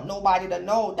didn't want nobody to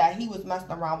know that he was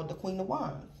messing around with the Queen of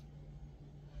Wands.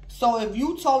 So if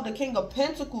you told the King of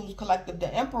Pentacles collective,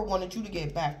 the Emperor wanted you to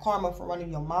get back karma for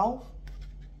running your mouth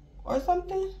or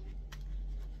something.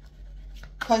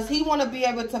 Because he want to be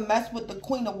able to mess with the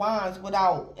Queen of Wands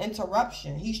without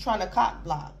interruption. He's trying to cock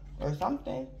block or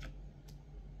something.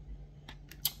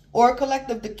 Or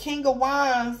collective, the King of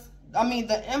Wands,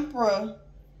 the Emperor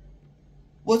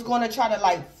was going to try to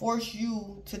like force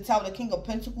you to tell the King of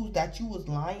Pentacles that you was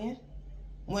lying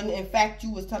when in fact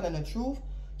you was telling the truth.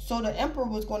 So the Emperor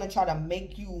was going to try to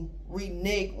make you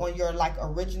renege on your like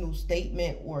original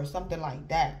statement or something like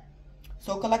that.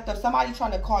 So collective, somebody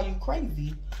trying to call you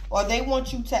crazy, or they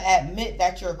want you to admit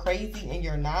that you're crazy and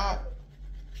you're not,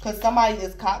 because somebody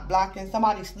is cop blocking,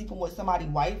 somebody sleeping with somebody's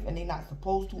wife and they're not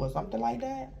supposed to, or something like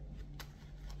that.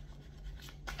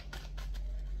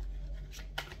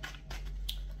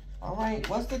 All right,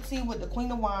 what's the tea with the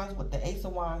Queen of Wands, with the Ace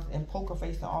of Wands, and poker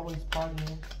face and always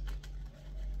partying?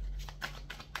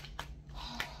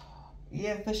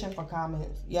 Yeah, fishing for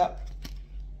comments. Yep.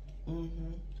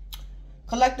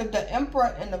 Collective, the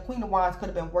Emperor and the Queen of Wands could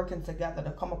have been working together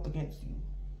to come up against you.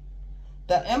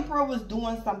 The Emperor was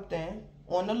doing something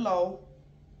on the low.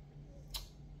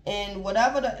 And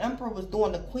whatever the Emperor was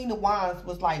doing, the Queen of Wands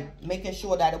was like making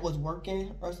sure that it was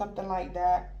working or something like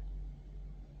that.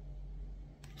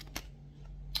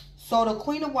 So the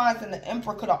Queen of Wands and the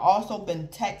Emperor could have also been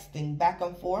texting back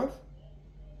and forth.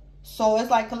 So it's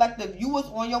like collective, you was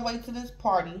on your way to this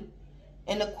party.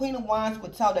 And the Queen of Wands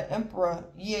would tell the Emperor,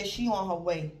 yeah, she on her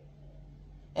way.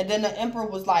 And then the Emperor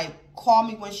was like, call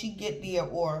me when she get there,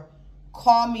 or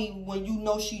call me when you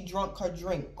know she drunk her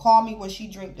drink. Call me when she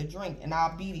drink the drink and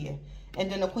I'll be there.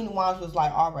 And then the Queen of Wands was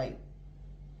like, all right.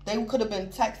 They could have been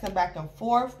texting back and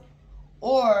forth.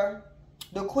 Or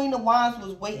the Queen of Wands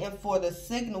was waiting for the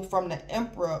signal from the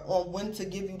Emperor on when to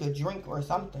give you the drink or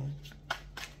something.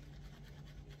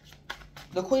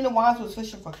 The Queen of Wands was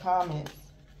fishing for comments.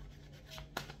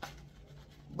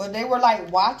 But they were like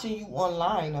watching you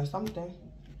online or something.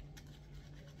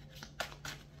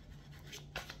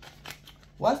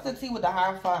 What's the tea with the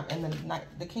Hierophant and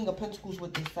the King of Pentacles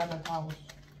with the 7th house?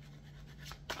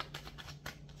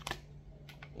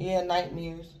 Yeah,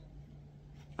 nightmares.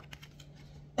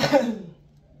 The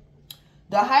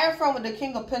Hierophant with the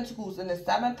King of Pentacles in the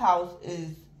 7th house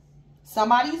is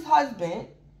somebody's husband.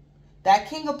 That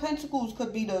King of Pentacles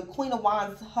could be the Queen of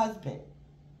Wands' husband.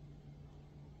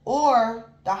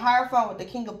 Or the Hierophant with the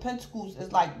King of Pentacles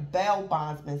is like bail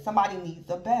bondsman. Somebody needs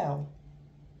a bail.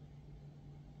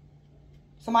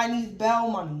 Somebody needs bail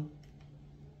money.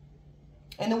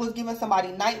 And it was giving somebody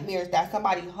nightmares that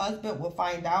somebody's husband would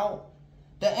find out.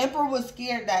 The Emperor was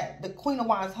scared that the Queen of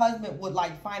Wands' husband would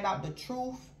like find out the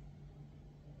truth.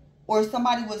 Or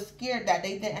somebody was scared that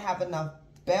they didn't have enough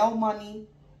bail money.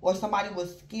 Or somebody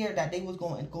was scared that they was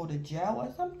going to go to jail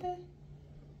or something.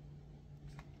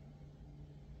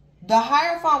 The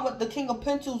Hierophant with the King of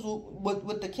Pentacles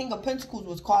with the King of Pentacles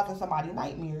was causing somebody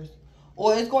nightmares.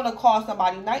 Or it's going to cause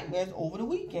somebody nightmares over the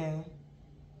weekend.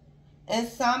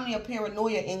 Insomnia,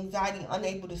 paranoia, anxiety,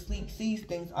 unable to sleep, sees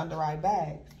things under eye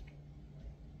bags.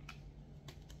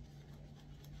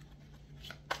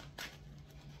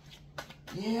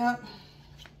 Yeah.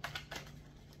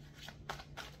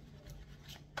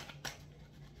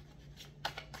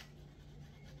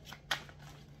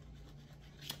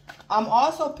 I'm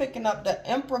also picking up the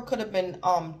Emperor could have been,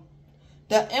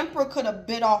 the Emperor could have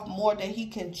bit off more than he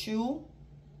can chew.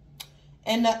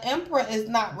 And the Emperor is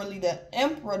not really the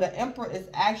Emperor. The Emperor is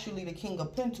actually the King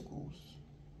of Pentacles.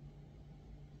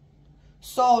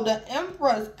 So the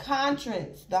Emperor's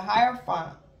conscience, the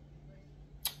Hierophant,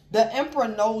 the Emperor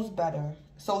knows better.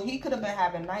 So he could have been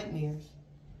having nightmares.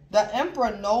 The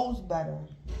Emperor knows better.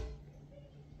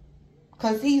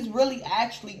 Because he's really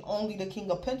actually only the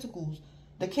King of Pentacles.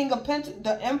 The King of Pentacles,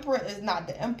 the Emperor is not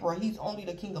the Emperor. He's only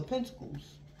the King of Pentacles.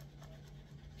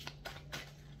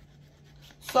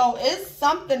 So it's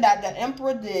something that the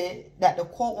Emperor did, that the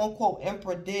quote-unquote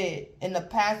Emperor did in the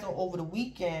past or over the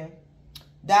weekend,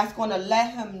 that's going to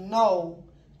let him know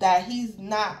that he's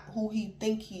not who he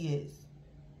think he is.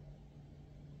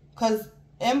 Because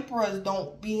Emperors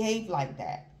don't behave like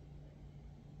that.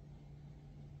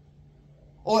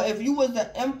 Or if you was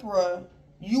the Emperor,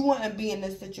 you wouldn't be in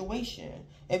this situation.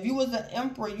 If you was an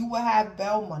Emperor, you would have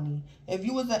bail money. If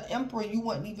you was an Emperor, you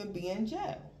wouldn't even be in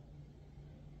jail.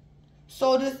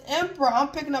 So this Emperor, I'm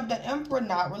picking up the Emperor,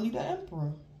 not really the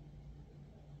Emperor.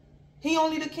 He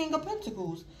only the King of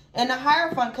Pentacles. And the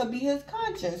Hierophant could be his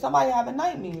conscience. Somebody having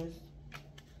nightmares.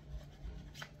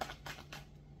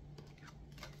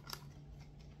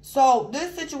 So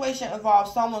this situation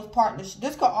involves someone's partnership.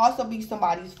 This could also be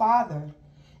somebody's father.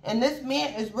 And this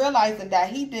man is realizing that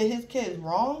he did his kids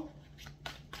wrong.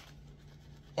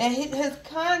 And his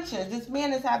conscience, this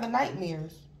man is having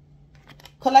nightmares.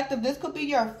 Collective, this could be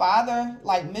your father,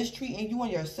 like, mistreating you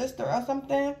and your sister or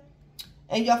something.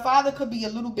 And your father could be a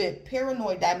little bit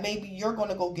paranoid that maybe you're going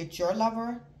to go get your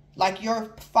lover. Like, your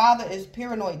father is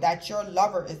paranoid that your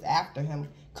lover is after him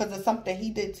because of something he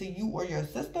did to you or your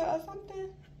sister or something.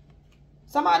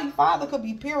 Somebody's father could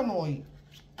be paranoid.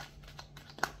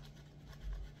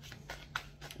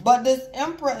 But this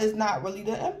emperor is not really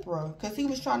the emperor because he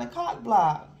was trying to cock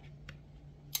block.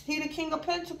 He the King of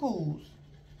Pentacles.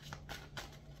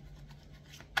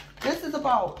 This is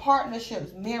about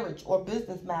partnerships, marriage, or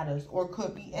business matters, or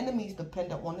could be enemies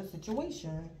dependent on the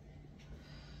situation.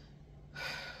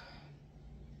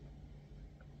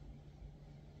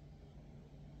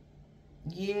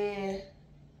 Yeah.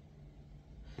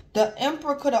 The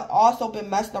Emperor could have also been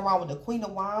messing around with the Queen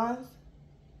of Wands.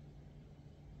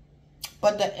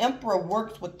 But the Emperor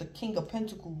works with the King of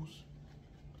Pentacles.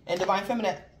 And Divine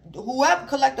Feminine. Whoever,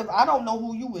 collective, I don't know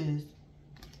who you is.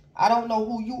 I don't know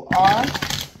who you are.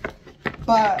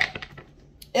 But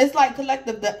it's like,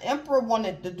 collective, the Emperor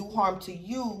wanted to do harm to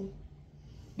you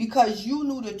because you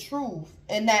knew the truth.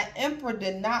 And that Emperor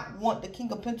did not want the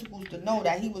King of Pentacles to know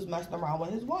that he was messing around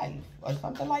with his wife. Or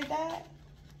something like that.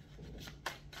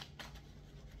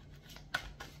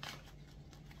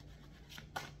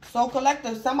 So,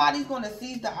 collective, somebody's going to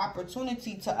seize the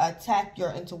opportunity to attack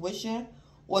your intuition.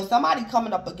 Or somebody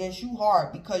coming up against you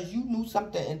hard because you knew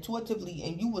something intuitively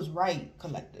and you was right,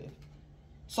 collective.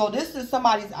 So, this is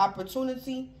somebody's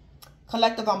opportunity.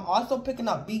 Collective, I'm also picking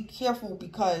up, be careful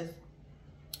because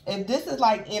if this is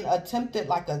like an attempted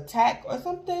like attack or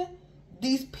something,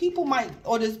 these people might,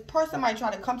 or this person might try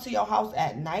to come to your house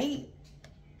at night.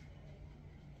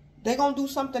 They're going to do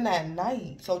something at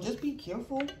night. So, just be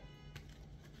careful.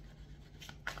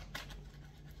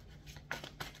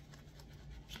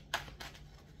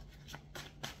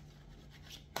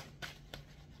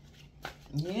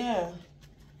 Yeah.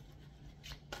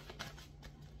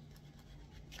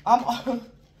 I'm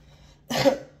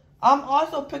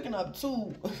also picking up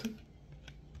too.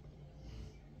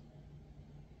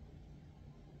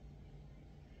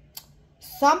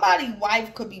 Somebody's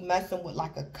wife could be messing with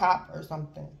like a cop or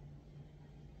something.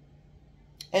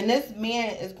 And this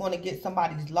man is going to get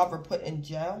somebody's lover put in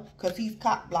jail because he's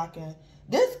cop blocking.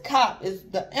 This cop is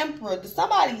the Emperor.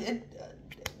 The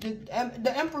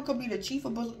Emperor could be the chief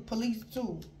of police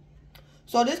too.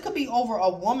 So this could be over a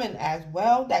woman as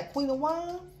well. That Queen of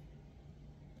Wands.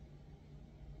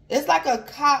 It's like a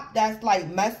cop that's like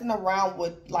messing around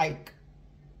with like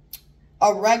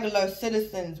a regular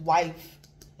citizen's wife.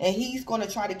 And he's going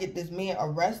to try to get this man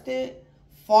arrested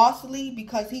falsely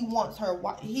because he wants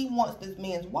this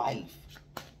man's wife.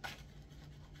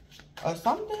 Or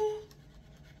something.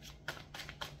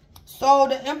 So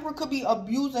the Emperor could be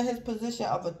abusing his position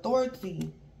of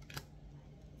authority.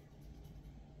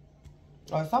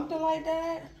 Or something like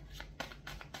that.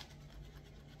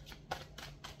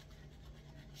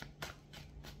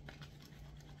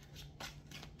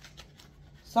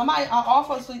 Somebody, I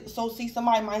also see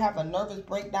somebody might have a nervous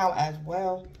breakdown as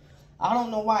well. I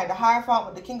don't know why. The Hierophant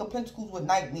with the King of Pentacles with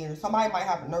nightmares. Somebody might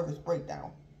have a nervous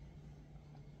breakdown.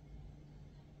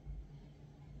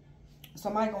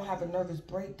 Somebody gonna have a nervous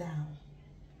breakdown.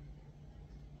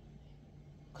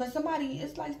 Because somebody,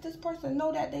 it's like this person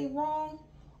know that they wrong.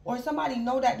 Or somebody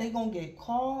know that they gonna get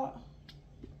caught.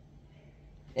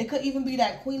 It could even be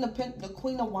that the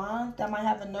Queen of Wands that might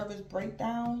have a nervous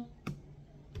breakdown.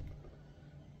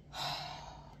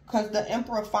 Because the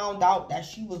Emperor found out that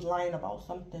she was lying about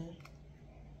something.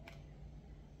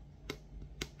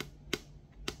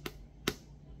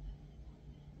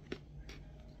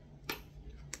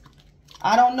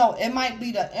 I don't know. It might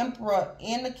be the Emperor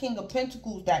and the King of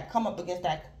Pentacles that come up against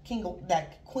that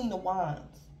Queen of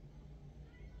Wands.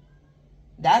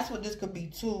 That's what this could be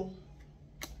too.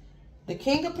 The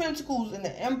King of Pentacles and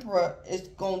the Emperor is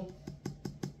going to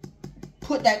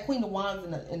put that Queen of Wands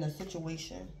in a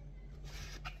situation.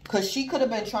 Because she could have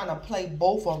been trying to play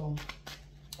both of them.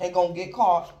 And going to get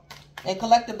caught. And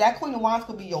collective, that Queen of Wands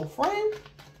could be your friend.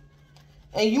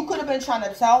 And you could have been trying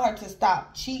to tell her to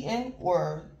stop cheating.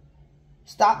 Or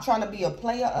stop trying to be a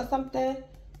player or something.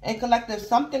 And collective,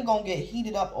 something going to get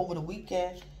heated up over the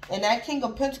weekend. And that King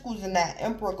of Pentacles and that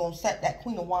Emperor going to set that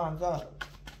Queen of Wands up.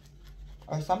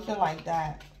 Or something like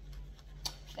that.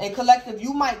 And collective,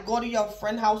 you might go to your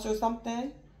friend's house or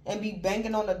something. And be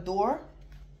banging on the door.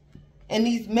 And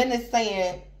these men is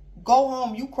saying, go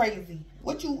home, you crazy.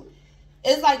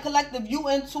 It's like collective, you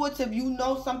intuitive, you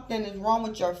know something is wrong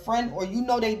with your friend. Or you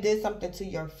know they did something to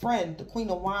your friend, the Queen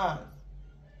of Wands.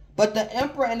 But the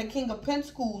Emperor and the King of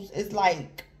Pentacles is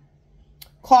like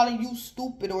calling you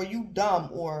stupid or you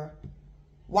dumb, or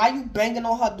why you banging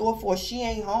on her door for? She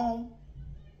ain't home.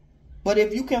 But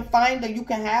if you can find her, you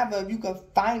can have her. If you can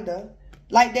find her.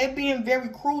 Like, they're being very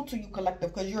cruel to you,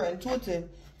 collective, because you're intuitive.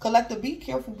 Collective, be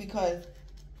careful, because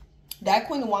that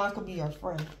Queen of Wands could be your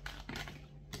friend.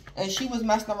 And she was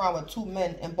messing around with 2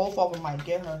 men, and both of them might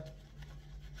get her.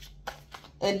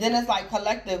 And then it's like,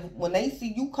 collective, when they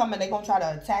see you coming, they're going to try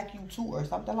to attack you too, or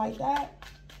something like that.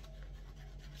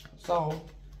 So,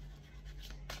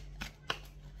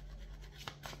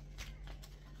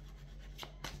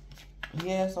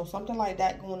 yeah, so something like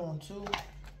that going on too.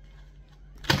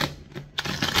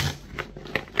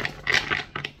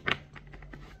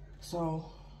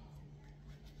 So,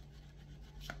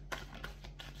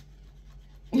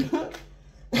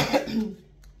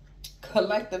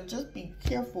 collective, just be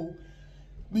careful.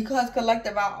 Because,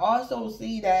 collective, I also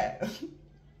see that,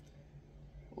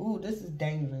 ooh, this is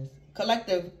dangerous.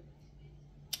 Collective,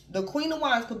 the Queen of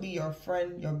Wands could be your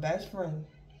friend, your best friend.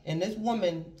 And this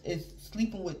woman is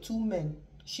sleeping with 2 men.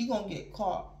 She gonna get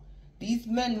caught. These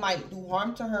men might do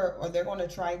harm to her, or they're gonna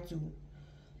try to.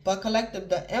 But, collective,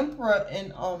 the Emperor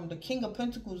and the King of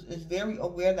Pentacles is very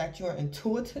aware that you're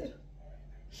intuitive.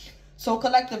 So,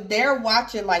 collective, they're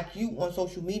watching like you on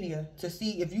social media to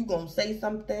see if you gonna say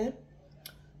something,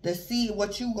 to see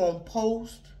what you gonna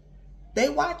post. They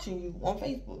watching you on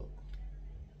Facebook.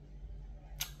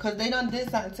 Because they done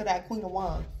did something to that Queen of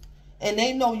Wands. And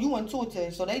they know you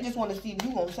intuitive, so they just want to see if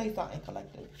you gonna say something,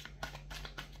 collective.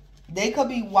 They could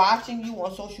be watching you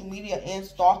on social media and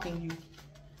stalking you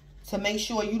to make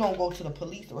sure you don't go to the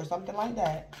police or something like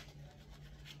that.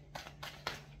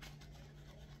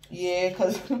 Yeah,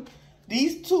 because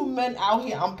these 2 men out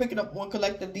here, I'm picking up one,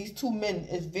 collective. These 2 men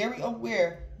is very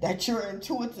aware that you're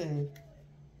intuitive.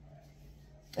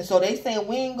 And so they saying,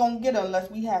 we ain't gonna get her unless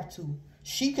we have to.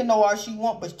 She can know all she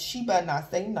want, but she better not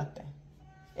say nothing.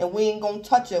 And we ain't gonna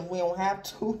touch her if we don't have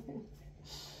to.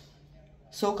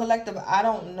 So, collective, I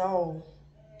don't know.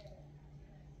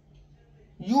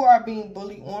 You are being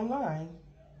bullied online.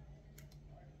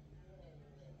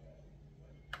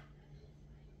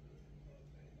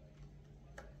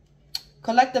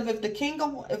 Collective, if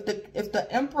the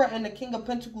Emperor and the King of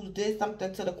Pentacles did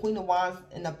something to the Queen of Wands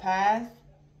in the past,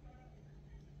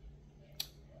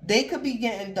 they could be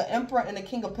getting, the Emperor and the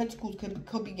King of Pentacles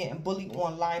could be getting bullied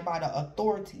online by the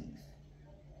authorities.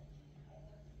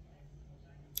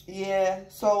 Yeah,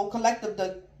 so, collective,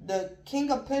 the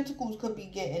King of Pentacles could be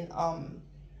getting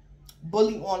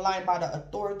bullied online by the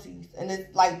authorities. And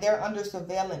it's like they're under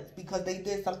surveillance because they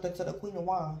did something to the Queen of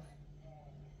Wands.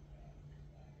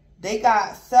 They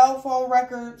got cell phone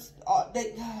records.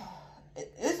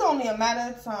 It's only a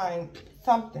matter of time,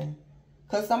 something.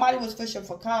 Because somebody was fishing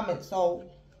for comments. So,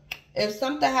 if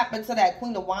something happened to that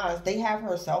Queen of Wands, they have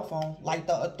her cell phone, like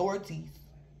the authorities.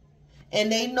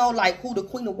 And they know, like, who the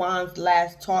Queen of Wands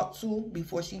last talked to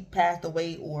before she passed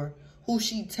away, or who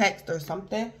she texted or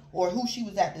something, or who she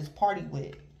was at this party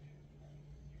with.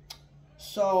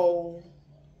 So,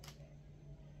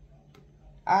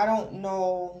 I don't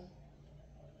know.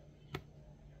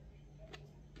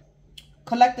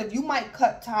 Collective, you might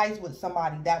cut ties with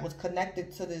somebody that was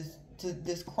connected to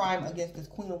this crime against this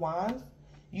Queen of Wands.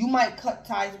 You might cut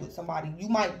ties with somebody. You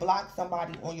might block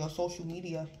somebody on your social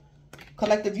media.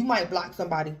 Collective, you might block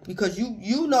somebody because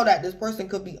you know that this person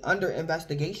could be under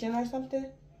investigation or something.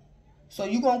 So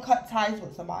you're going to cut ties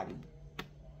with somebody.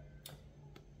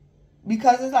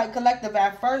 Because it's like, collective,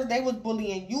 at first they was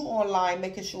bullying you online,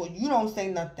 making sure you don't say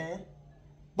nothing.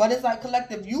 But it's like,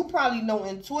 collective, you probably know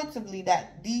intuitively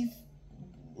that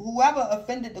whoever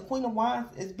offended the Queen of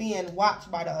Wands is being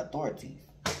watched by the authorities.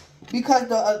 Because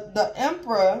the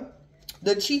Emperor,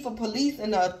 the Chief of Police,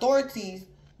 and the authorities,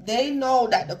 they know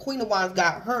that the Queen of Wands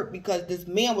got hurt because this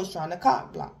man was trying to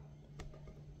cock block.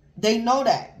 They know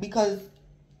that because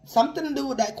something to do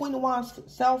with that Queen of Wands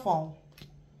cell phone.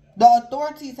 The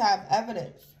authorities have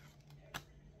evidence.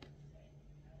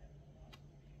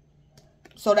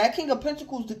 So that King of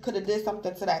Pentacles could have did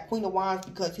something to that Queen of Wands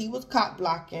because he was cock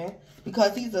blocking,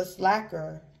 because he's a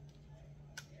slacker.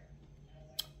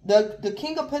 The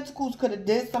King of Pentacles could have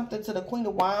did something to the Queen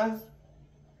of Wands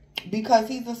because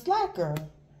he's a slacker.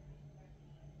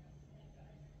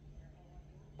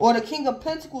 Or the King of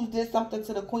Pentacles did something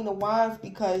to the Queen of Wands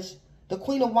because the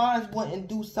Queen of Wands wouldn't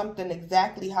do something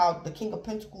exactly how the King of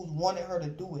Pentacles wanted her to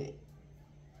do it.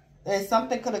 And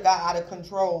something could have got out of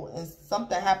control and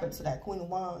something happened to that Queen of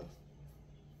Wands.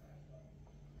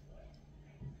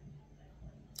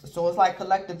 So it's like,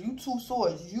 collective, you 2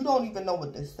 swords. You don't even know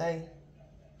what to say.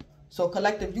 So,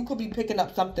 collective, you could be picking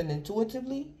up something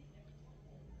intuitively.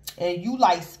 and you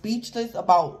like speechless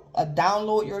about a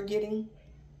download you're getting.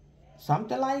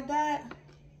 Something like that.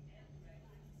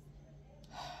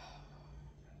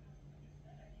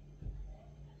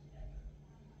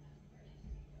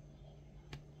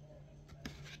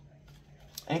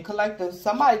 And collective,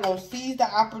 somebody gonna seize the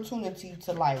opportunity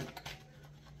to like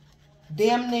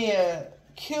damn near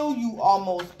kill you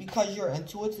almost because you're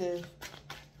intuitive.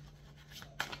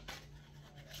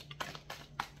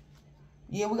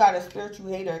 Yeah, we got a spiritual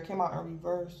hater. It came out in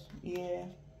reverse. Yeah.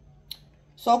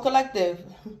 So collective,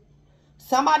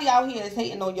 somebody out here is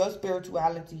hating on your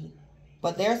spirituality,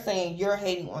 but they're saying you're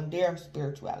hating on their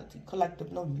spirituality.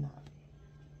 Collective, no, you're not.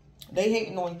 They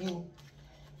hating on you.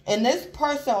 And this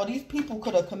person or these people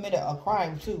could have committed a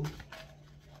crime too.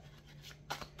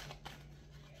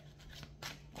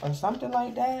 Or something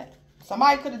like that.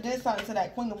 Somebody could have did something to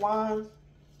that Queen of Wands.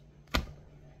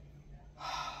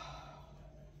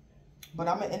 But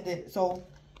I'm going to end it. So,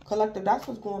 collective, that's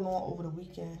what's going on over the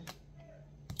weekend.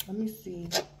 Let me see.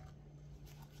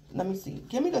 Let me see.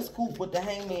 Give me the scoop with the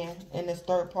hangman and this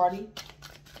third party.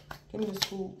 Give me the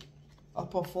scoop. A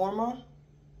performer.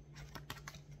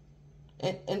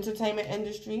 Entertainment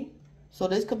industry. So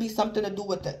this could be something to do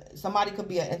with somebody could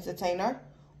be an entertainer.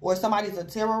 Or somebody's a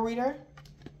tarot reader.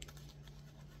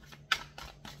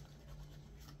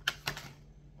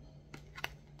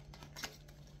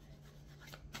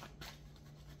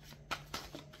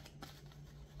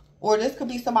 Or this could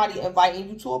be somebody inviting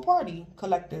you to a party,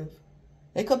 collective.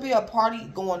 It could be a party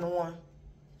going on.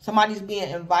 Somebody's being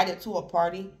invited to a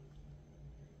party.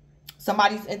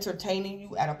 Somebody's entertaining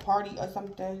you at a party or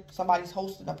something. Somebody's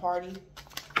hosting a party.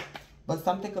 But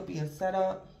something could be a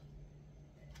setup.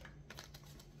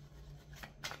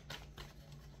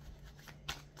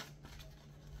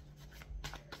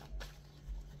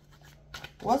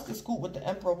 What's the scoop with the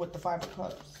Emperor with the Five of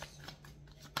Cups?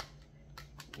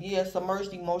 Yeah,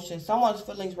 submerged emotions. Someone's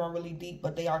feelings run really deep,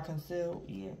 but they are concealed.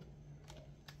 Yeah.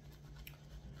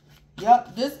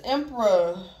 Yep, this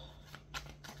Emperor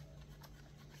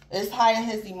is hiding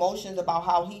his emotions about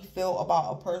how he feel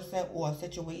about a person or a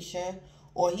situation.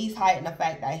 Or he's hiding the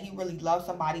fact that he really loves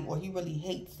somebody or he really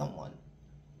hates someone.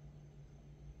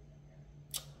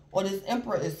 Or this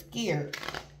Emperor is scared.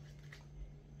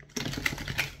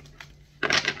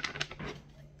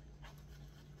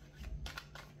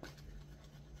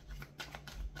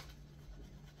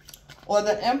 Or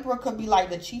the Emperor could be like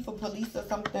the chief of police or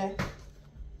something.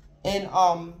 And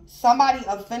somebody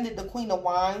offended the Queen of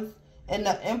Wands. And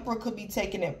the Emperor could be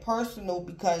taking it personal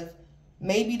because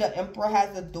maybe the Emperor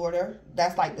has a daughter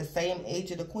that's like the same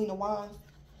age of the Queen of Wands.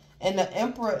 And the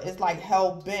Emperor is like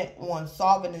hell-bent on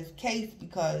solving this case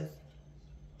because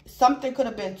something could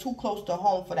have been too close to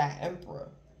home for that Emperor.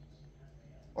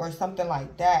 Or something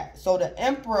like that. So the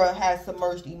Emperor has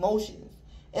submerged emotions.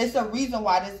 It's a reason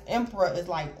why this Emperor is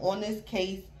like on this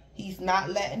case. He's not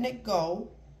letting it go.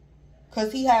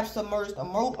 Because he has submerged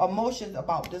emotions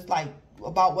about this, like,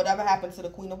 about whatever happened to the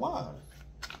Queen of Wands.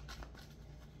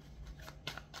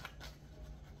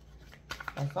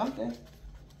 Or something.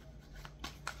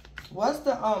 What's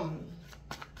the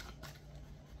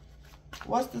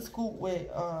scoop with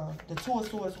the Two of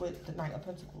Swords with the Knight of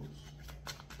Pentacles?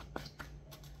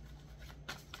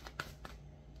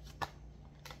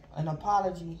 An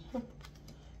apology.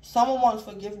 Someone wants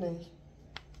forgiveness.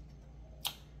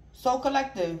 So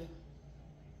collective.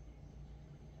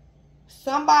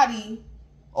 Somebody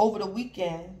over the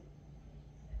weekend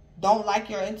don't like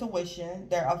your intuition.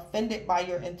 They're offended by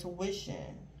your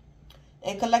intuition.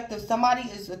 And collective, somebody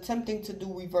is attempting to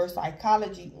do reverse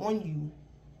psychology on you.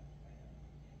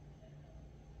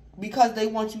 Because they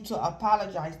want you to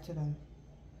apologize to them.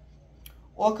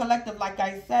 Or collective, like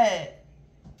I said,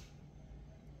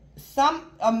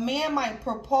 a man might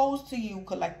propose to you,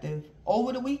 collective,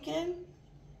 over the weekend.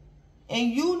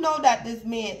 And you know that this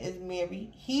man is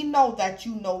married. He knows that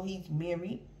you know he's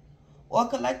married. Or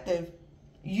collective,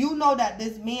 you know that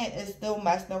this man is still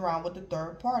messing around with the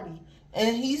third party.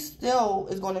 And he still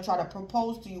is going to try to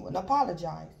propose to you and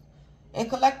apologize. And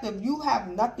collective, you have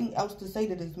nothing else to say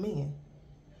to this man.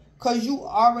 Because you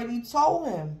already told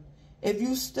him, if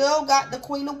you still got the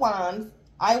Queen of Wands,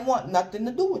 I want nothing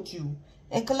to do with you.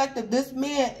 And collective, this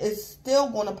man is still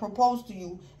going to propose to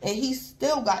you. And he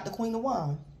still got the Queen of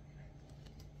Wands.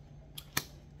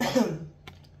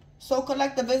 So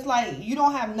collective, it's like you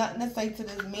don't have nothing to say to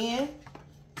this man.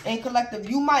 And collective,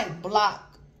 you might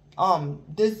block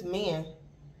this man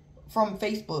from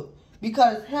Facebook.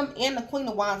 Because him and the Queen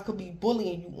of Wands could be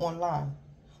bullying you online.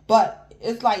 But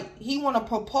it's like he want to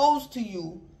propose to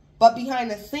you. But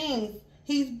behind the scenes,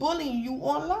 he's bullying you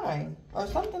online. Or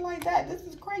something like that. This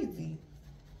is crazy.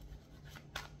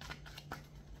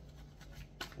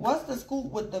 What's the scoop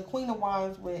with the Queen of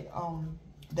Wands with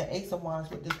the Ace of Wands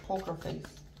with this poker face?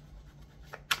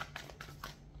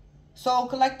 So,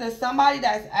 collective, somebody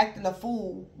that's acting a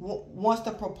fool wants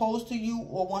to propose to you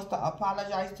or wants to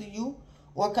apologize to you.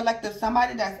 Or collective,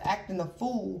 somebody that's acting a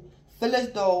fool feel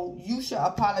as though you should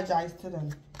apologize to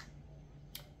them.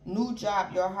 New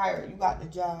job, you're hired. You got the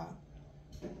job.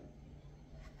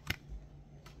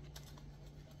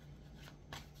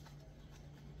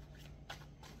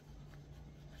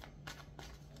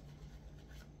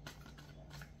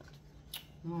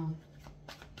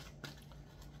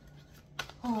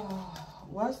 Oh,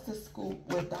 what's the scoop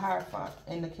with the Hierophant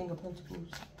and the King of Pentacles?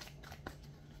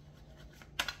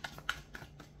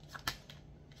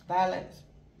 Balance.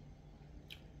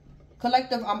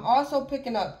 Collective, I'm also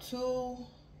picking up two.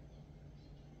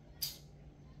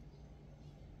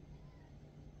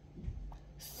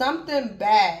 Something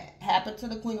bad happened to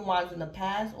the Queen of Wands in the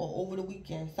past or over the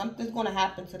weekend. Something's going to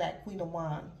happen to that Queen of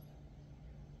Wands.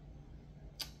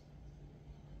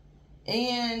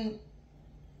 And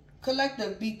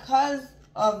collective, because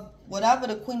of whatever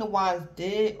the Queen of Wands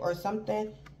did or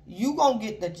something, you going to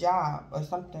get the job or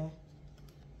something.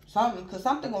 Because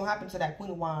something going to happen to that Queen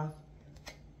of Wands.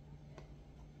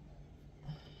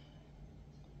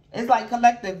 It's like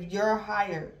collective, you're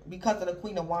hired because of the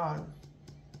Queen of Wands.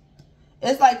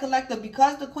 It's like collective,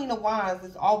 because the Queen of Wands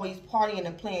is always partying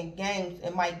and playing games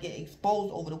and might get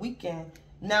exposed over the weekend.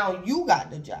 Now you got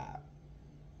the job.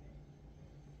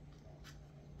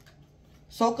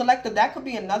 So collective, that could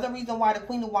be another reason why the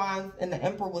Queen of Wands and the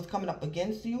Emperor was coming up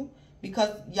against you. Because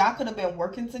y'all could have been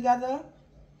working together.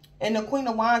 And the Queen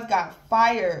of Wands got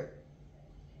fired.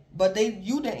 But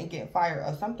you didn't get fired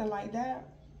or something like that.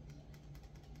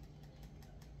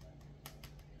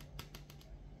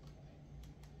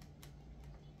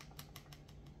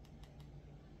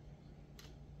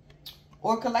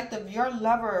 Or collective, your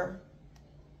lover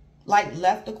like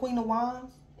left the Queen of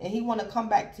Wands and he want to come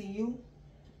back to you.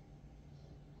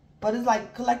 But it's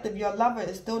like collective, your lover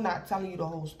is still not telling you the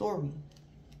whole story.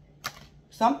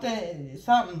 Something.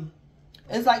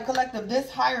 It's like collective,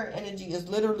 this higher energy is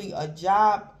literally a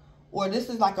job or this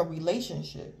is like a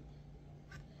relationship.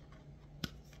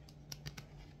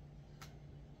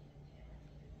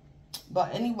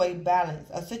 But anyway, balance.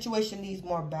 A situation needs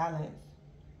more balance.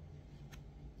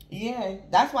 Yeah,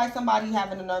 that's why somebody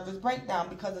having a nervous breakdown,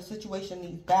 because the situation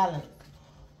needs balance.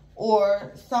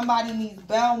 Or somebody needs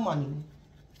bail money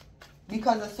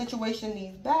because the situation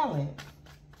needs balance.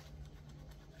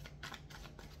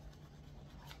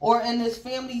 Or in this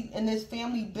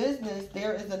family business,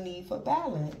 there is a need for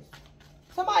balance.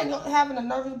 Somebody having a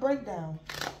nervous breakdown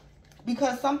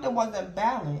because something wasn't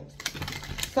balanced.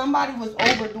 Somebody was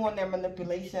overdoing their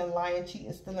manipulation, lying,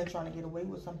 cheating, stealing, trying to get away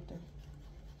with something.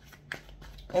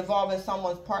 Involving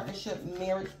someone's partnership,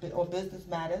 marriage, or business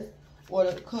matters, or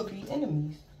it could be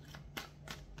enemies.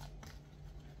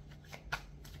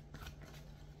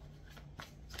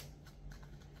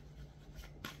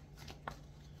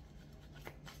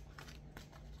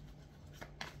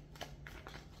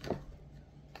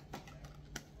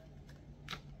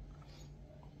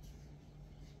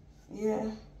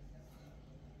 Yeah.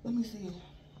 Let me see.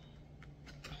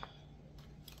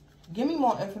 Give me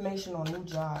more information on new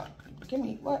job. Give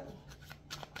me what?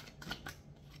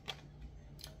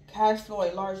 Cash flow,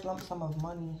 a large lump sum of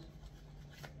money.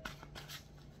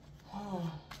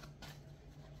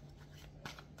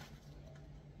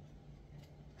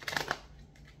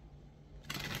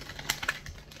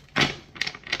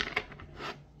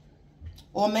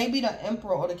 Or maybe the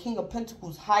Emperor or the King of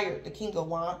Pentacles hired the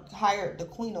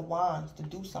Queen of Wands to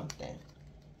do something.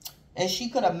 And she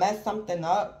could have messed something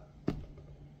up.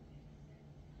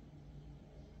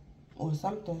 Or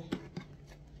something.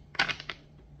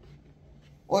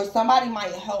 Or somebody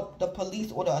might help the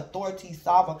police or the authorities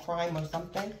solve a crime or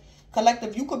something.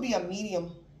 Collective, you could be a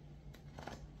medium.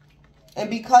 And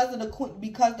because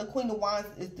the Queen of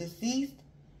Wands is deceased,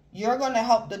 you're going to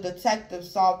help the detective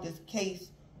solve this case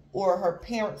or her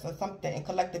parents or something. And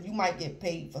collective, you might get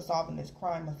paid for solving this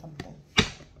crime or something.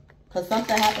 Because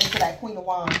something happened to that Queen of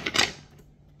Wands.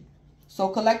 So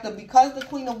collective, because the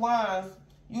Queen of Wands,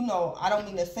 you know, I don't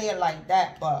mean to say it like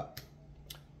that, but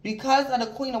because of the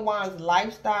Queen of Wands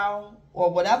lifestyle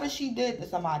or whatever she did to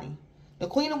somebody, the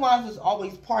Queen of Wands is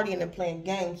always partying and playing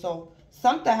games. So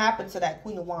something happened to that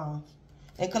Queen of Wands.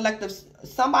 And collective,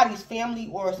 somebody's family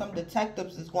or some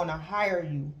detectives is going to hire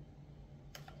you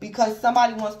because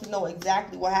somebody wants to know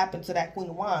exactly what happened to that Queen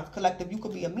of Wands. Collective, you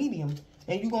could be a medium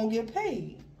and you're going to get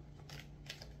paid.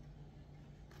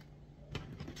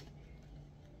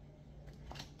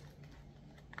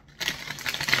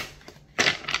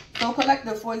 So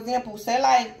collective, for example, say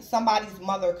like somebody's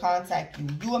mother contact you.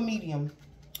 You a medium.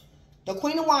 The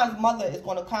Queen of Wands mother is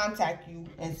going to contact you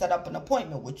and set up an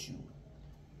appointment with you.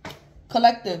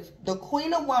 Collective, the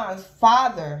Queen of Wands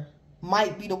father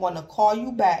might be the one to call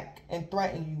you back and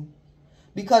threaten you.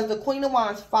 Because the Queen of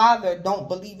Wands father don't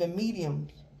believe in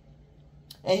mediums.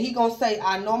 And he going to say,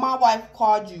 I know my wife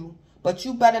called you, but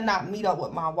you better not meet up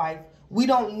with my wife. We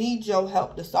don't need your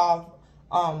help to solve,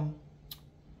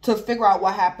 to figure out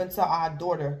what happened to our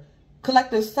daughter.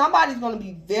 Collective, somebody's going to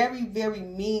be very, very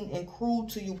mean and cruel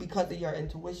to you because of your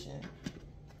intuition.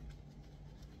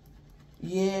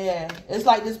 Yeah, it's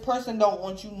like this person don't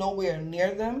want you nowhere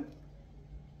near them.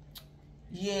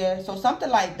 Yeah, so something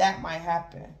like that might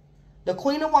happen. The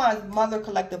Queen of Wands mother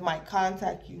collective might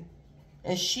contact you.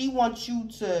 And she wants you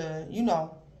to, you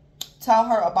know, tell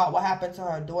her about what happened to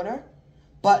her daughter.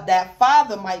 But that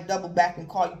father might double back and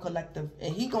call you collective.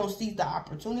 And he going to seize the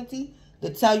opportunity to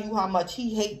tell you how much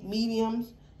he hates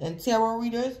mediums and tarot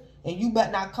readers. And you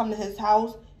better not come to his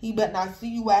house. He better not see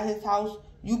you at his house.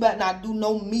 You better not do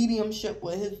no mediumship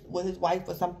with his wife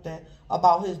or something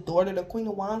about his daughter, the Queen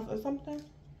of Wands or something.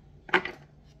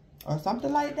 Or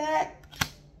something like that.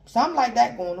 Something like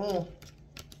that going on.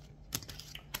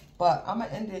 But I'm going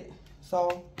to end it.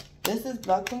 So, this is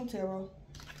Blood Queen Tarot.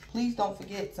 Please don't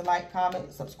forget to like,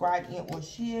 comment, subscribe, and or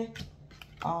share.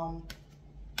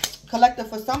 Collective,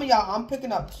 for some of y'all, I'm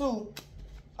picking up too.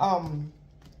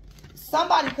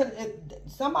 Somebody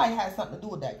had something to do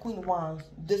with that Queen of Wands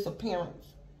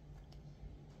disappearance.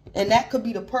 And that could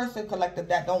be the person, collective,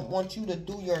 that don't want you to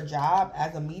do your job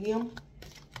as a medium.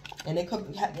 And it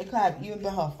could have even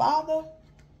been her father.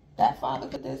 That father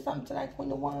could do something to that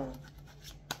Queen of Wands.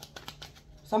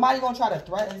 Somebody gonna try to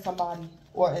threaten somebody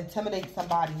or intimidate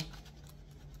somebody.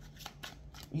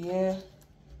 Yeah.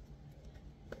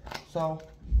 So,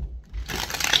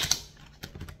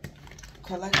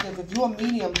 collective, if you're a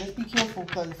medium, just be careful,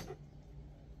 because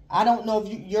I don't know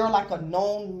if you're like a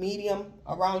known medium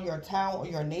around your town or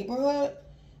your neighborhood.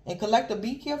 And collective,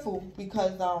 be careful,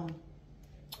 because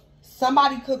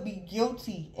somebody could be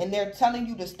guilty and they're telling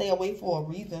you to stay away for a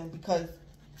reason. Because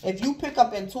if you pick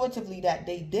up intuitively that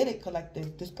they did it,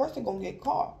 collective, this person gonna get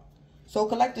caught. So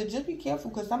collective, just be careful,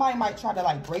 because somebody might try to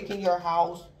like break in your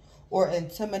house or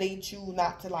intimidate you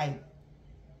not to like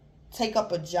take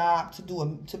up a job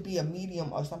to be a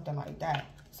medium or something like that.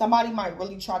 Somebody might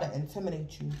really try to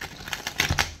intimidate you.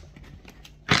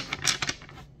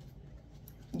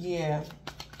 Yeah.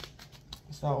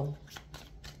 So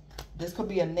this could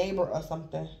be a neighbor or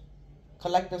something.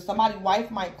 Collective, somebody's wife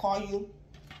might call you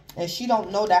and she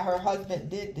don't know that her husband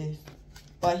did this,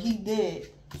 but he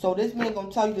did. So this man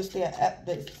gonna tell you to stay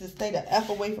the F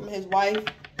away from his wife,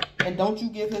 and don't you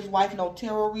give his wife no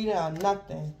tarot reading or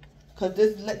nothing, cause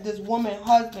this woman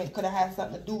husband could have had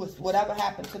something to do with whatever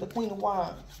happened to the Queen of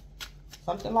Wands,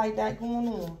 something like that going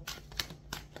on.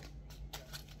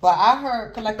 But I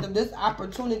heard, collective, this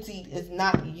opportunity is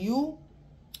not you.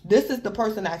 This is the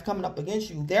person that's coming up against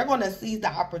you. They're gonna seize the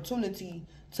opportunity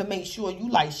to make sure you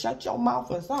like shut your mouth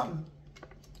or something.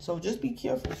 So just be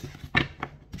careful.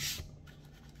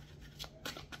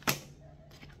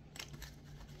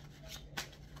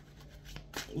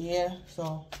 Yeah,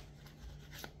 so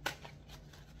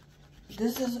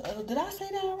this is, did I say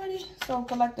that already? So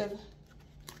collective,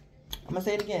 I'm going to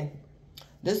say it again.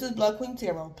 This is Blood Queen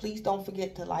Tarot. Please don't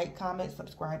forget to like, comment,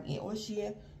 subscribe, and or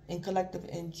share. And collective,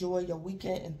 enjoy your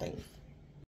weekend and thanks.